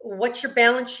 What's your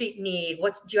balance sheet need?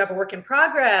 Do you have a work in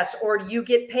progress or do you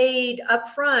get paid up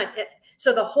front?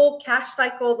 So the whole cash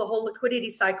cycle, the whole liquidity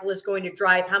cycle is going to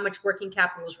drive how much working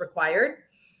capital is required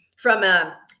from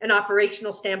an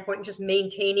operational standpoint, just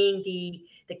maintaining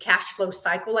the cash flow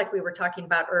cycle like we were talking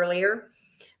about earlier.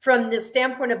 From the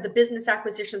standpoint of the business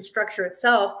acquisition structure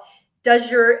itself, does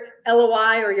your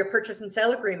LOI or your purchase and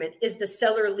sale agreement, is the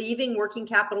seller leaving working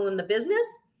capital in the business?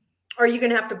 Or are you going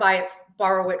to have to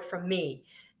borrow it from me?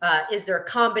 Is there a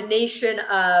combination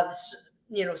of,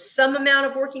 some amount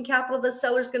of working capital the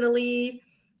seller's going to leave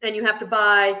and you have to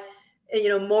buy,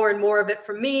 more and more of it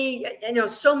from me?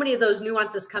 So many of those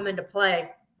nuances come into play.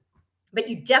 But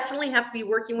you definitely have to be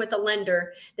working with a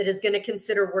lender that is going to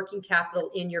consider working capital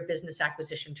in your business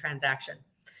acquisition transaction.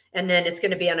 And then it's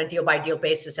going to be on a deal by deal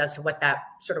basis as to what that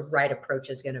sort of right approach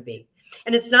is going to be.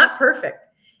 And it's not perfect.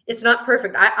 It's not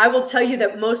perfect. I will tell you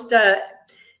that most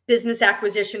business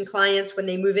acquisition clients, when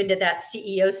they move into that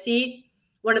CEO seat,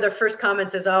 one of their first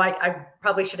comments is, "Oh, I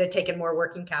probably should have taken more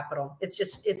working capital."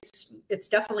 It's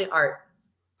definitely art.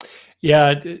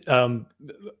 Yeah.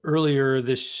 Earlier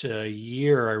this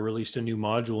year, I released a new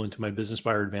module into my Business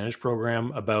Buyer Advantage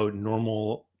program about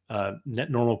net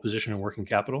normal position and working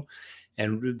capital.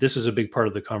 And this is a big part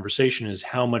of the conversation, is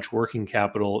how much working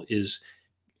capital is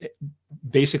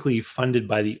basically funded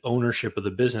by the ownership of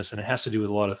the business. And it has to do with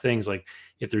a lot of things, like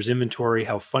if there's inventory,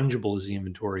 how fungible is the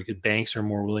inventory? Because banks are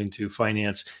more willing to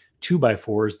finance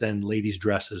 2x4s than ladies'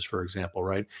 dresses, for example,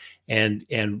 right?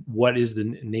 And what is the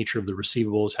nature of the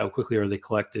receivables? How quickly are they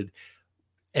collected?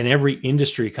 And every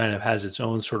industry kind of has its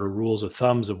own sort of rules of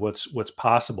thumbs of what's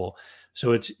possible.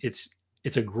 So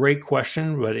it's a great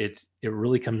question, but it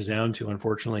really comes down to,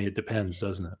 unfortunately, it depends,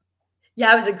 doesn't it?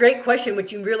 Yeah, it was a great question,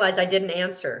 which you realize I didn't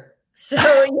answer. So,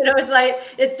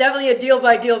 it's definitely a deal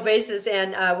by deal basis,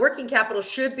 and working capital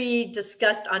should be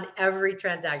discussed on every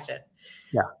transaction.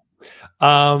 Yeah.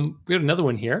 We have another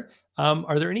one here.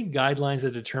 Are there any guidelines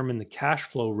that determine the cash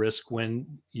flow risk when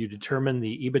you determine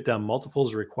the EBITDA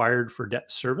multiples required for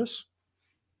debt service?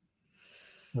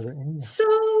 Are there any? So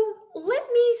let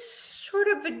me sort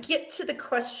of get to the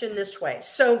question this way.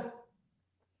 So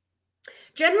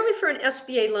generally for an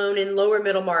SBA loan in lower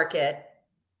middle market,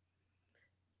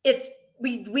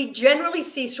 we generally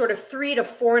see sort of 3 to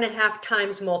 4.5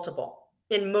 times multiple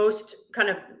in most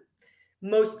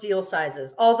deal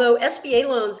sizes. Although SBA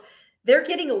loans, they're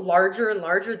getting larger and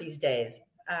larger these days.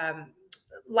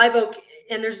 Live Oak,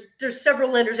 and there's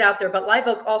several lenders out there, but Live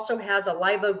Oak also has a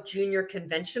Live Oak Junior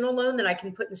conventional loan that I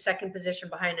can put in second position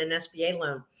behind an SBA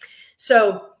loan.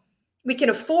 So we can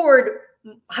afford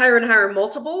higher and higher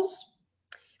multiples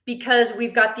because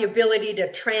we've got the ability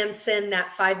to transcend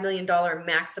that $5 million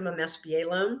maximum SBA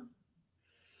loan.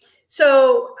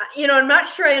 So, I'm not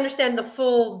sure I understand the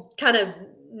full kind of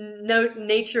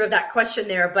nature of that question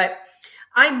there, but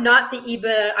I'm not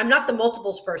the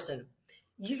multiples person.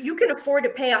 You can afford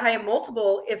to pay a higher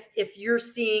multiple if you're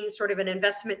seeing sort of an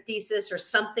investment thesis or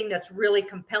something that's really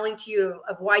compelling to you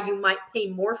of why you might pay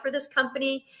more for this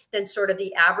company than sort of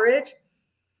the average.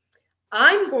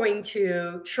 I'm going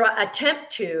to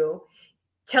attempt to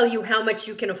tell you how much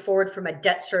you can afford from a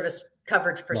debt service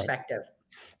coverage perspective.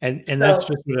 Right. And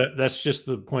that's just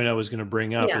the point I was going to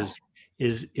bring up. Yeah.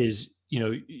 is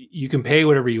you can pay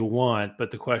whatever you want,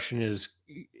 but the question is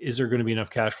there going to be enough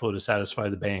cash flow to satisfy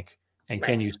the bank, and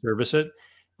can you service it?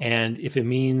 And if it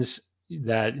means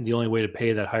that the only way to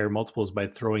pay that higher multiple is by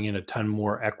throwing in a ton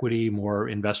more equity, more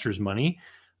investors' money,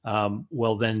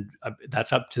 well, then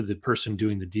that's up to the person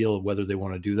doing the deal, whether they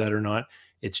want to do that or not.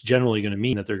 It's generally going to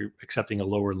mean that they're accepting a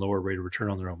lower and lower rate of return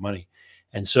on their own money.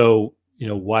 And so,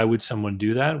 why would someone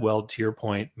do that? Well, to your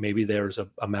point, maybe there's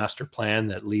a master plan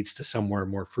that leads to somewhere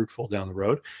more fruitful down the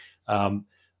road.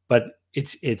 But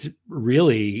it's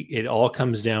really, it all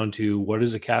comes down to, what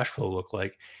does the cash flow look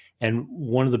like? And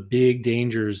one of the big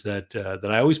dangers that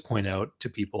I always point out to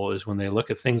people is when they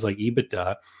look at things like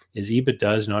EBITDA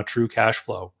is not true cash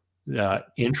flow.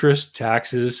 Interest,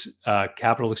 taxes,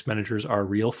 capital expenditures are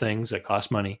real things that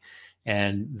cost money,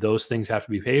 and those things have to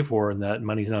be paid for, and that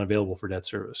money's not available for debt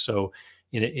service. So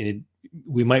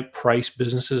we might price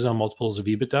businesses on multiples of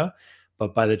EBITDA,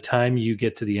 but by the time you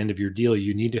get to the end of your deal,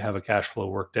 you need to have a cash flow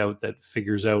worked out that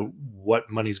figures out what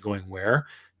money's going where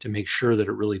to make sure that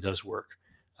it really does work,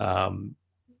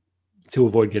 to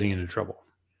avoid getting into trouble.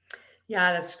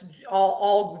 Yeah, that's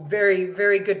all very,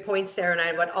 very good points there. And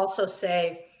I would also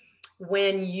say,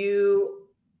 when you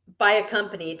buy a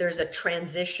company, there's a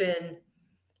transition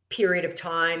period of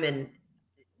time. And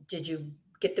did you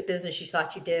get the business you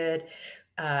thought you did?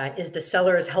 Is the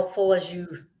seller as helpful as you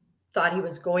thought he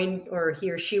was going, or he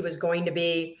or she was going to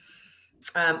be?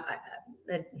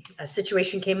 A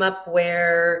situation came up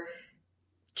where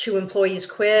 2 employees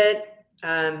quit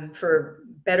for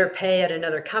better pay at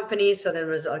another company. So there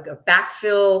was a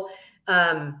backfill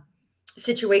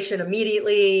situation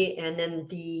immediately, and then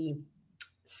the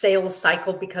sales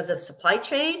cycle because of supply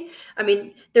chain. I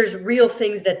mean, there's real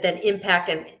things that then impact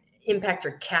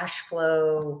your cash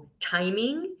flow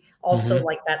timing, also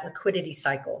like that liquidity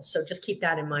cycle. So just keep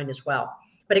that in mind as well.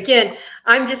 But again,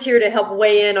 I'm just here to help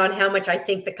weigh in on how much I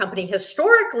think the company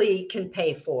historically can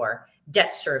pay for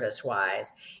debt service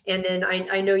wise. And then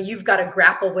I know you've got to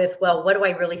grapple with, well, what do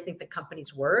I really think the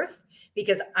company's worth?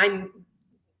 Because I'm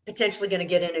potentially going to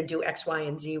get in and do X, Y,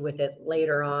 and Z with it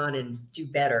later on and do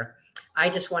better. I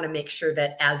just want to make sure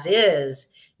that as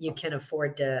is, you can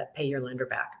afford to pay your lender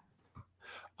back.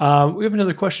 We have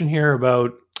another question here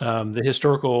about the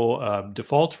historical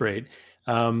default rate.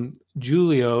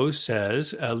 Julio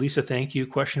says, Lisa, thank you.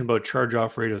 Question about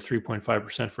charge-off rate of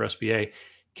 3.5% for SBA.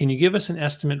 Can you give us an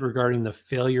estimate regarding the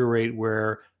failure rate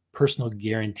where personal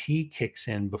guarantee kicks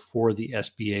in before the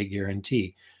SBA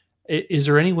guarantee? Is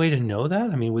there any way to know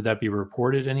that? I mean, would that be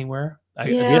reported anywhere?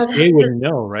 The SBA wouldn't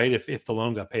know, right, if the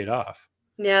loan got paid off.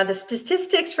 Yeah, the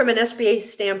statistics from an SBA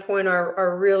standpoint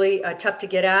are really tough to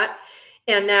get at.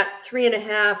 And that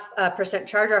 3.5%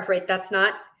 charge-off rate, that's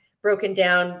not broken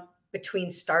down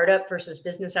between startup versus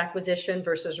business acquisition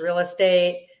versus real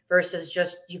estate versus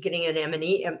just you getting an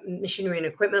M&E, machinery and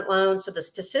equipment loan. So the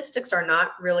statistics are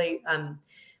not really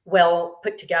well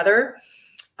put together.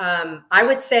 I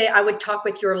would say I would talk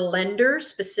with your lender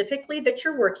specifically that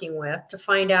you're working with to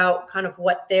find out kind of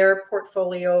what their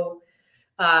portfolio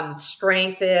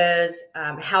strength is,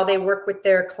 how they work with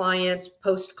their clients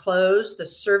post-close, the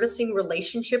servicing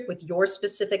relationship with your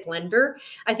specific lender.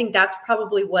 I think that's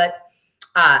probably what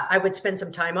I would spend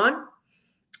some time on.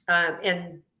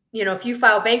 And, you know, if you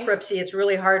file bankruptcy, it's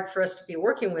really hard for us to be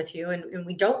working with you. And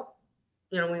we don't,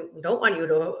 you know, we don't want you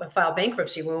to file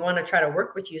bankruptcy. We want to try to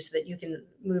work with you so that you can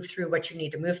move through what you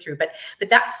need to move through. But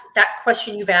that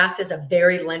question you've asked is a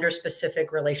very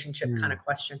lender-specific relationship kind of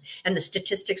question. And the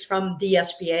statistics from the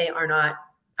SBA are not,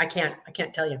 I can't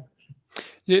tell you.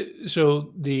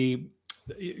 So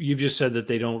you've just said that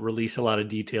they don't release a lot of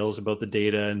details about the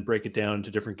data and break it down into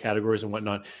different categories and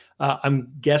whatnot.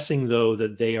 I'm guessing, though,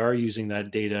 that they are using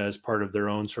that data as part of their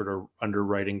own sort of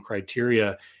underwriting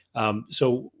criteria.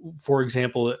 So, for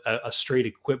example, a straight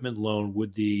equipment loan,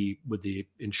 would the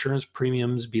insurance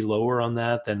premiums be lower on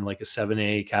that than like a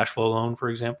 7A cash flow loan, for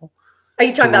example? Are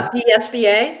you talking about the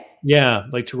SBA? Yeah,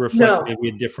 like to reflect maybe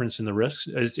a difference in the risks.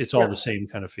 It's all the same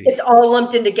kind of fee. It's all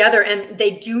lumped in together, and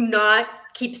they do not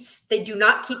keep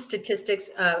statistics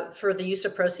for the use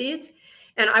of proceeds.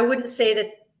 And I wouldn't say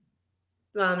that.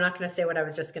 Well, I'm not going to say what I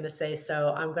was just going to say,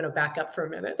 so I'm going to back up for a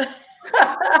minute.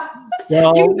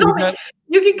 Well,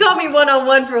 you can call me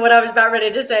one-on-one for what I was about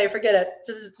ready to say. Forget it.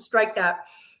 Just strike that.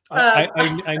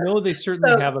 I know they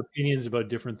certainly have opinions about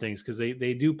different things because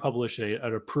they do publish an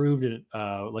approved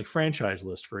like franchise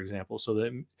list, for example. So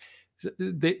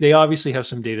that they obviously have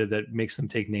some data that makes them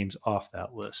take names off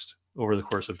that list over the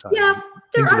course of time. Yeah,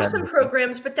 there are some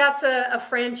programs, but that's a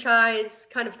franchise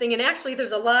kind of thing. And actually,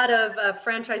 there's a lot of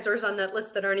franchisors on that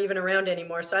list that aren't even around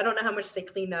anymore. So I don't know how much they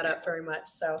clean that up very much.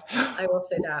 So I will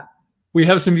say that. We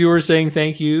have some viewers saying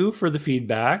thank you for the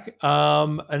feedback.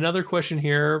 Another question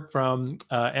here from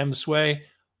M. Sway.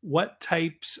 What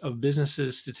types of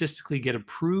businesses statistically get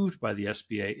approved by the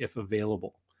SBA if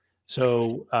available?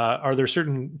 So are there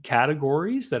certain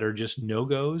categories that are just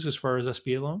no-goes as far as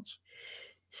SBA loans?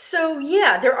 So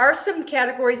yeah, there are some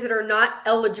categories that are not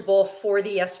eligible for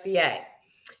the SBA.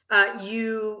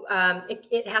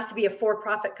 It has to be a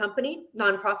for-profit company.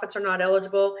 Nonprofits are not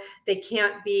eligible. They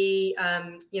can't be,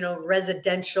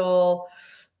 residential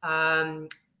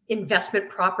investment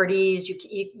properties.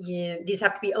 These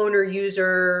have to be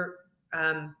owner-user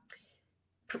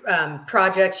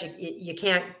projects. You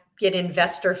can't get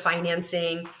investor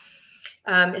financing.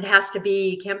 It has to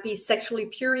be, can't be sexually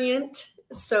prurient.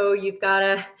 So you've got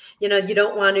to, you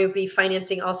don't want to be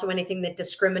financing also anything that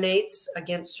discriminates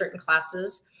against certain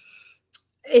classes.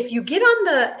 If you get on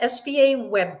the SBA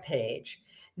webpage,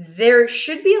 there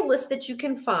should be a list that you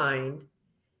can find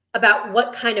about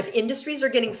what kind of industries are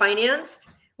getting financed,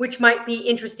 which might be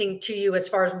interesting to you as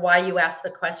far as why you asked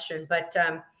the question. But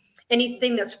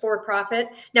anything that's for profit.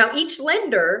 Now, each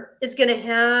lender is going to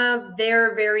have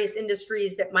their various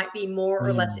industries that might be more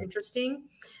or less interesting.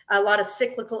 A lot of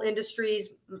cyclical industries,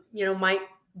 might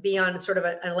be on sort of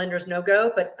a lender's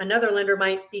no-go, but another lender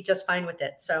might be just fine with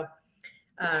it. So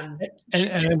and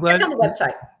I'm glad check on the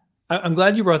website. I'm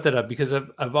glad you brought that up because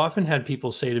I've often had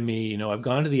people say to me, I've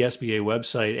gone to the SBA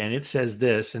website and it says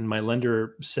this, and my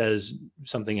lender says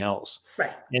something else.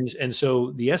 Right. And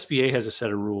so the SBA has a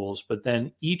set of rules, but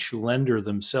then each lender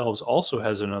themselves also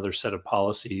has another set of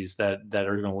policies that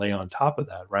are going to lay on top of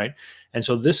that, right? And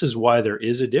so this is why there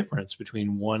is a difference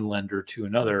between one lender to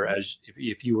another, as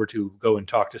if you were to go and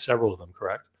talk to several of them,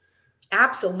 correct?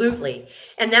 Absolutely.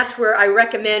 And that's where I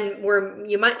recommend, where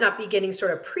you might not be getting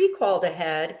sort of pre-qualified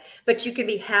ahead, but you can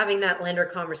be having that lender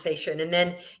conversation. And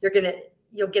then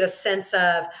you'll get a sense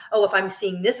of, oh, if I'm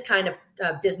seeing this kind of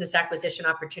business acquisition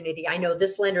opportunity, I know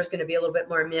this lender is going to be a little bit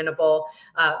more amenable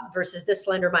versus this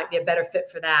lender might be a better fit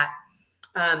for that.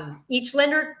 Each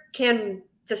lender can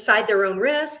decide their own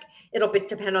risk. It'll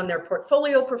depend on their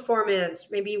portfolio performance,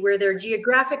 maybe where they're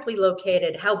geographically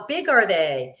located. How big are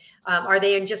they? Are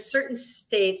they in just certain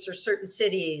states or certain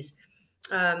cities?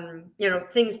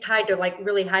 Things tied to like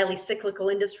really highly cyclical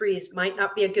industries might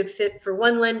not be a good fit for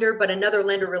one lender, but another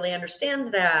lender really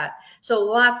understands that. So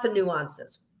lots of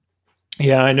nuances.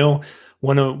 Yeah, I know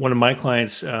one of my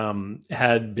clients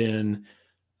had been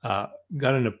got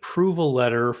an approval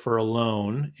letter for a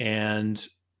loan, and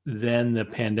then the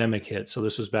pandemic hit. So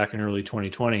this was back in early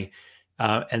 2020.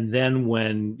 And then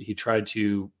when he tried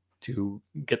to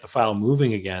get the file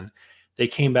moving again, they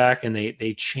came back and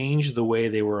they changed the way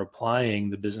they were applying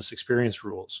the business experience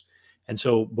rules. And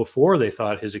so before they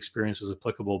thought his experience was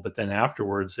applicable, but then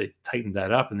afterwards they tightened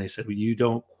that up and they said, well, you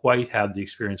don't quite have the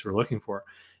experience we're looking for.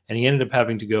 And he ended up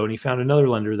having to go and he found another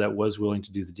lender that was willing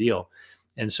to do the deal.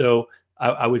 And so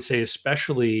I would say,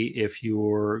 especially if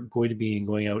you're going to be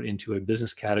going out into a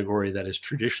business category that is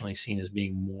traditionally seen as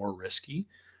being more risky,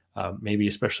 maybe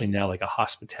especially now like a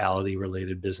hospitality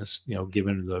related business,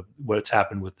 given what's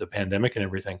happened with the pandemic and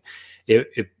everything,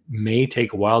 it may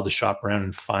take a while to shop around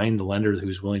and find the lender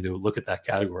who's willing to look at that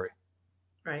category.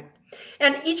 Right.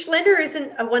 And each lender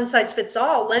isn't a one size fits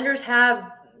all. Lenders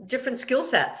have different skill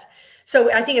sets.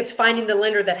 So I think it's finding the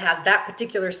lender that has that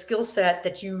particular skill set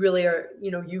that you really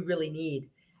you really need.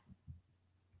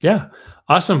 Yeah.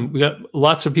 Awesome. We got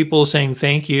lots of people saying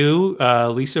thank you,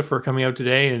 Lisa, for coming out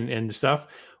today and stuff.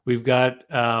 We've got,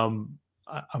 I'm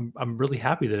really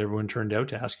happy that everyone turned out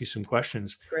to ask you some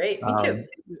questions. Great. Me too.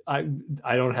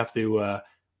 I don't have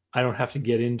to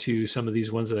get into some of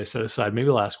these ones that I set aside. Maybe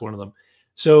I'll ask one of them.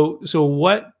 So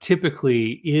what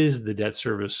typically is the debt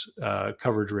service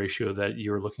coverage ratio that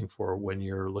you're looking for when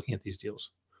you're looking at these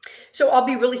deals? So I'll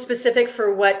be really specific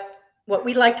for what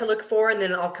we like to look for, and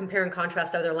then I'll compare and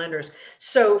contrast other lenders.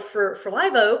 So for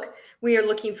Live Oak, we are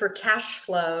looking for cash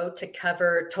flow to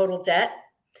cover total debt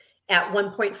at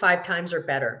 1.5 times or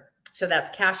better. So that's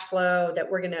cash flow that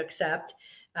we're going to accept,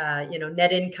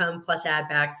 net income plus add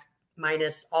backs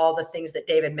minus all the things that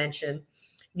David mentioned,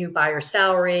 new buyer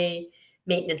salary,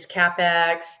 maintenance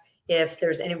CapEx, if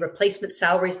there's any replacement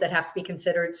salaries that have to be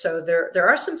considered. So there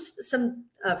are some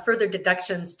further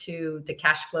deductions to the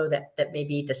cash flow that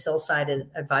maybe the sell side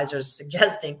advisors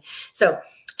suggesting. So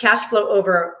cash flow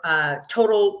over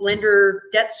total lender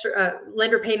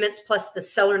lender payments plus the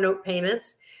seller note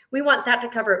payments. We want that to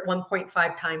cover at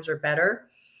 1.5 times or better.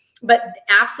 But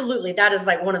absolutely, that is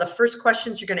like one of the first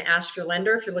questions you're going to ask your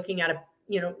lender if you're looking at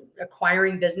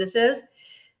acquiring businesses.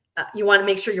 You want to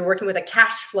make sure you're working with a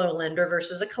cash flow lender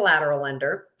versus a collateral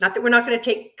lender. Not that we're not going to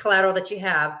take collateral that you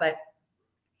have, but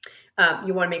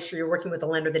you want to make sure you're working with a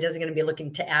lender that isn't going to be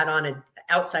looking to add on an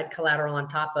outside collateral on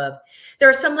top of. There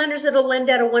are some lenders that will lend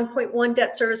at a 1.1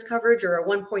 debt service coverage or a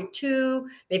 1.2,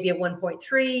 maybe a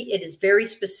 1.3. It is very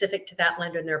specific to that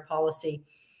lender and their policy.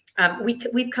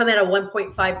 We've come at a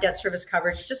 1.5 debt service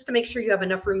coverage just to make sure you have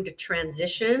enough room to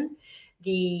transition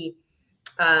the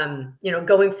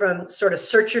going from sort of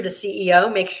searcher to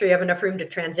CEO, make sure you have enough room to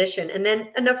transition, and then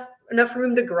enough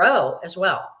room to grow as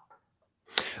well.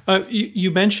 You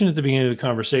mentioned at the beginning of the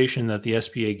conversation that the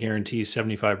SBA guarantees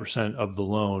 75% of the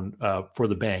loan for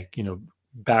the bank,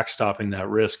 backstopping that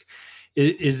risk.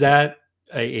 Is that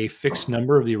a fixed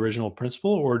number of the original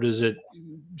principal, or does it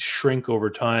shrink over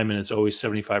time and it's always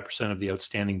 75% of the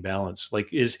outstanding balance?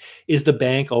 Like, is the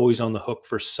bank always on the hook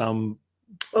for some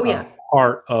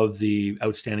part of the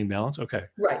outstanding balance? Okay.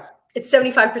 Right. It's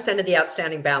 75% of the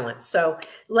outstanding balance. So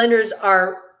lenders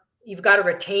you've got to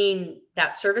retain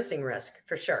that servicing risk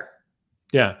for sure.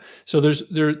 Yeah. So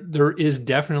there is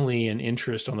definitely an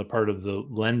interest on the part of the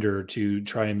lender to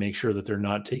try and make sure that they're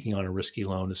not taking on a risky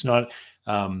loan. It's not,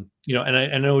 and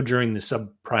I know during the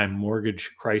subprime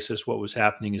mortgage crisis, what was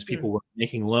happening is people were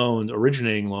making loans,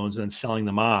 originating loans, and then selling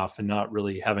them off and not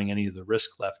really having any of the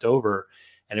risk left over.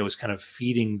 And it was kind of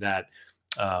feeding that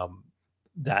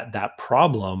that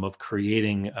problem of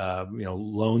creating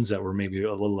loans that were maybe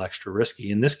a little extra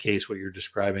risky. In this case, what you're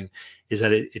describing is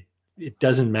that it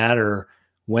doesn't matter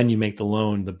when you make the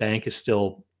loan, the bank is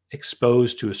still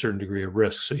exposed to a certain degree of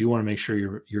risk. So you want to make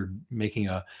sure you're making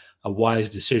a wise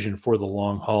decision for the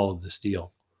long haul of this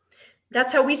deal.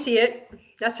 That's how we see it.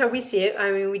 That's how we see it.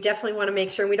 I mean, we definitely want to make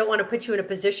sure, we don't want to put you in a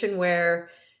position where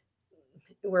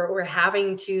we're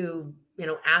having to,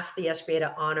 ask the SBA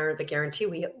to honor the guarantee.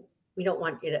 We don't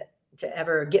want you to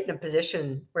ever get in a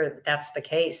position where that's the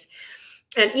case.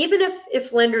 And even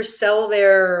if lenders sell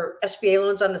their SBA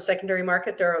loans on the secondary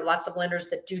market, there are lots of lenders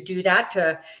that do that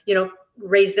to,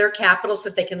 raise their capital so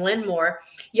that they can lend more.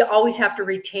 You always have to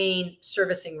retain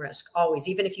servicing risk, always,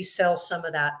 even if you sell some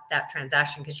of that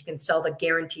transaction, because you can sell the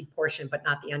guaranteed portion, but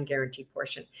not the unguaranteed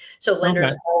portion. So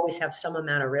lenders always have some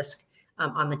amount of risk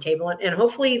on the table. And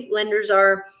hopefully lenders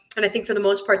are, and I think for the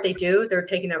most part they do, they're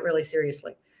taking that really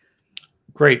seriously.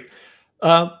 Great.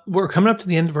 We're coming up to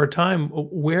the end of our time.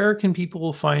 Where can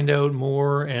people find out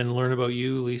more and learn about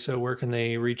you, Lisa? Where can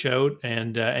they reach out?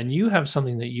 And you have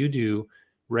something that you do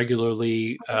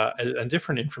regularly, a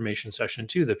different information session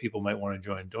too, that people might want to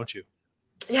join, don't you?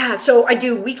 Yeah, so I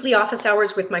do weekly office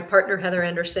hours with my partner, Heather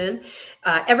Anderson,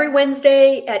 every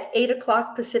Wednesday at 8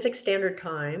 o'clock Pacific Standard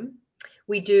Time.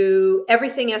 We do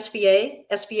everything SBA,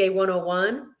 SBA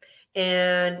 101,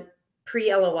 and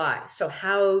pre-LOI. So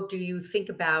how do you think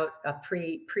about a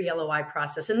pre-LOI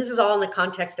process? And this is all in the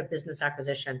context of business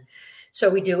acquisition. So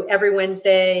we do every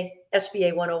Wednesday,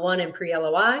 SBA 101 and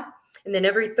pre-LOI. And then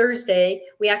every Thursday,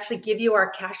 we actually give you our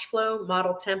cash flow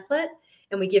model template,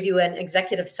 and we give you an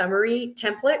executive summary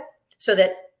template so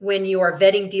that when you are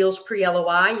vetting deals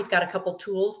pre-LOI, you've got a couple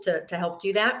tools to help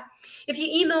do that. If you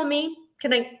email me,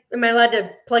 am I allowed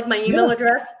to plug my email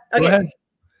address? Okay. Go ahead.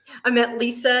 I'm at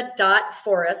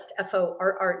lisa.forrest,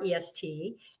 Forrest,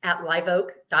 at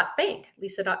liveoak.bank,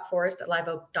 lisa.forrest at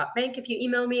liveoak.bank. If you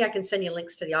email me, I can send you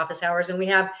links to the office hours. And we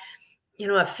have,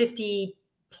 a 50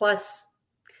 plus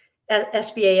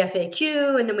SBA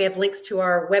FAQ, and then we have links to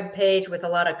our webpage with a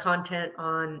lot of content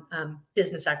on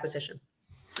business acquisition.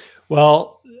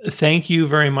 Well, thank you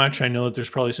very much. I know that there's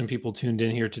probably some people tuned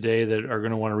in here today that are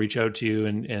going to want to reach out to you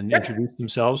and introduce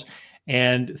themselves.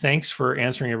 And thanks for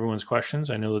answering everyone's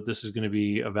questions. I know that this is going to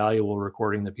be a valuable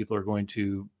recording that people are going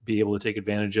to be able to take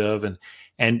advantage of.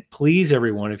 And please,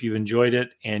 everyone, if you've enjoyed it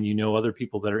and you know other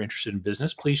people that are interested in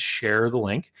business, please share the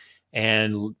link.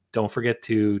 And don't forget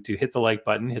to hit the like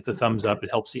button, hit the thumbs up.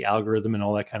 It helps the algorithm and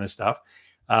all that kind of stuff.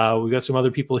 We've got some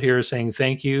other people here saying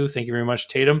thank you. Thank you very much,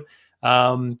 Tatum.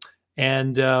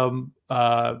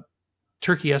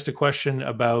 Turkey asked a question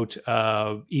about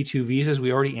E2 visas.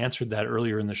 We already answered that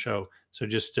earlier in the show. So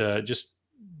just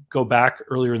go back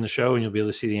earlier in the show and you'll be able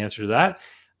to see the answer to that.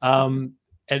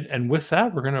 And with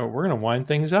that, we're gonna wind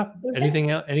things up.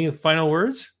 Okay. Any final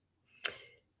words?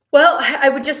 Well, I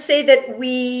would just say that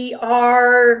we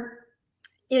are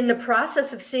in the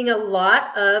process of seeing a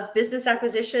lot of business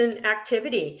acquisition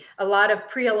activity, a lot of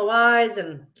pre-LOIs.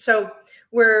 And so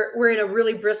we're in a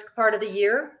really brisk part of the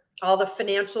year. All the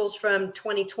financials from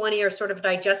 2020 are sort of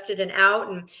digested and out.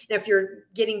 And if you're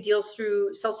getting deals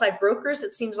through sell-side brokers,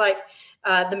 it seems like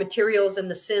the materials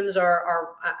and the SIMs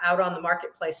are out on the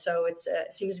marketplace. So it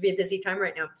seems to be a busy time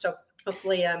right now. So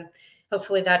hopefully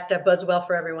that bodes well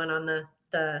for everyone on the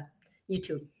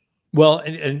YouTube. Well,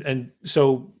 and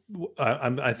so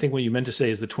I think what you meant to say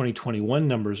is the 2021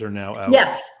 numbers are now out.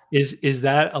 Yes. Is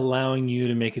that allowing you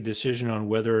to make a decision on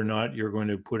whether or not you're going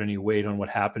to put any weight on what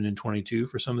happened in 22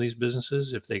 for some of these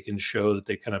businesses, if they can show that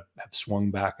they kind of have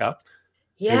swung back up?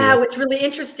 Yeah, what's really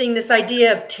interesting, this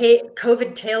idea of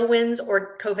COVID tailwinds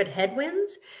or COVID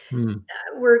headwinds,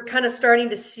 we're kind of starting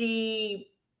to see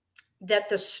that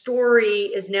the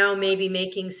story is now maybe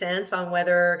making sense on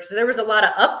whether, because there was a lot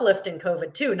of uplift in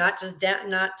COVID too, not just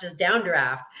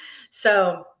downdraft.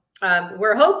 So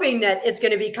we're hoping that it's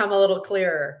going to become a little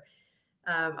clearer.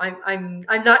 I'm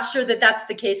not sure that that's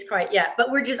the case quite yet, but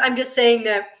I'm just saying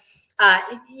that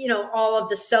all of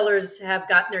the sellers have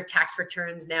gotten their tax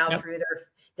returns now through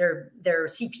their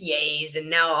CPAs, and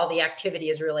now all the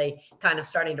activity is really kind of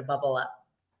starting to bubble up.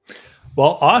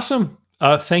 Well, awesome.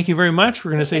 Thank you very much.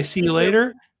 We're going to say see you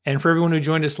later. And for everyone who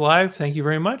joined us live, thank you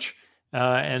very much.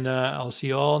 And I'll see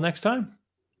you all next time.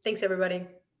 Thanks, everybody.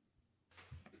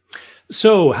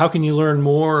 So how can you learn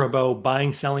more about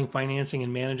buying, selling, financing,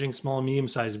 and managing small and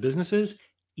medium-sized businesses?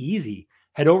 Easy.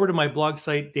 Head over to my blog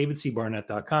site,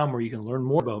 davidcbarnett.com, where you can learn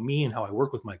more about me and how I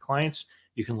work with my clients.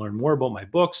 You can learn more about my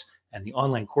books and the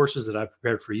online courses that I've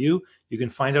prepared for you. You can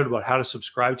find out about how to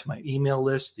subscribe to my email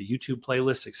list, the YouTube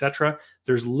playlists, etc.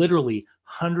 There's literally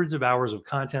hundreds of hours of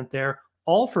content there,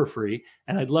 all for free,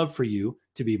 and I'd love for you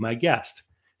to be my guest.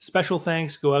 Special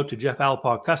thanks go out to Jeff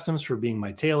Alpaugh Customs for being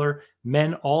my tailor.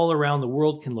 Men all around the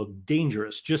world can look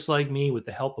dangerous just like me with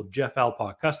the help of Jeff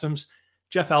Alpaugh Customs.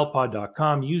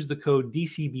 JeffAlpaugh.com. Use the code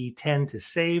DCB10 to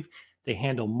save. They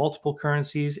handle multiple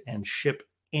currencies and ship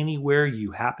anywhere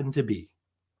you happen to be.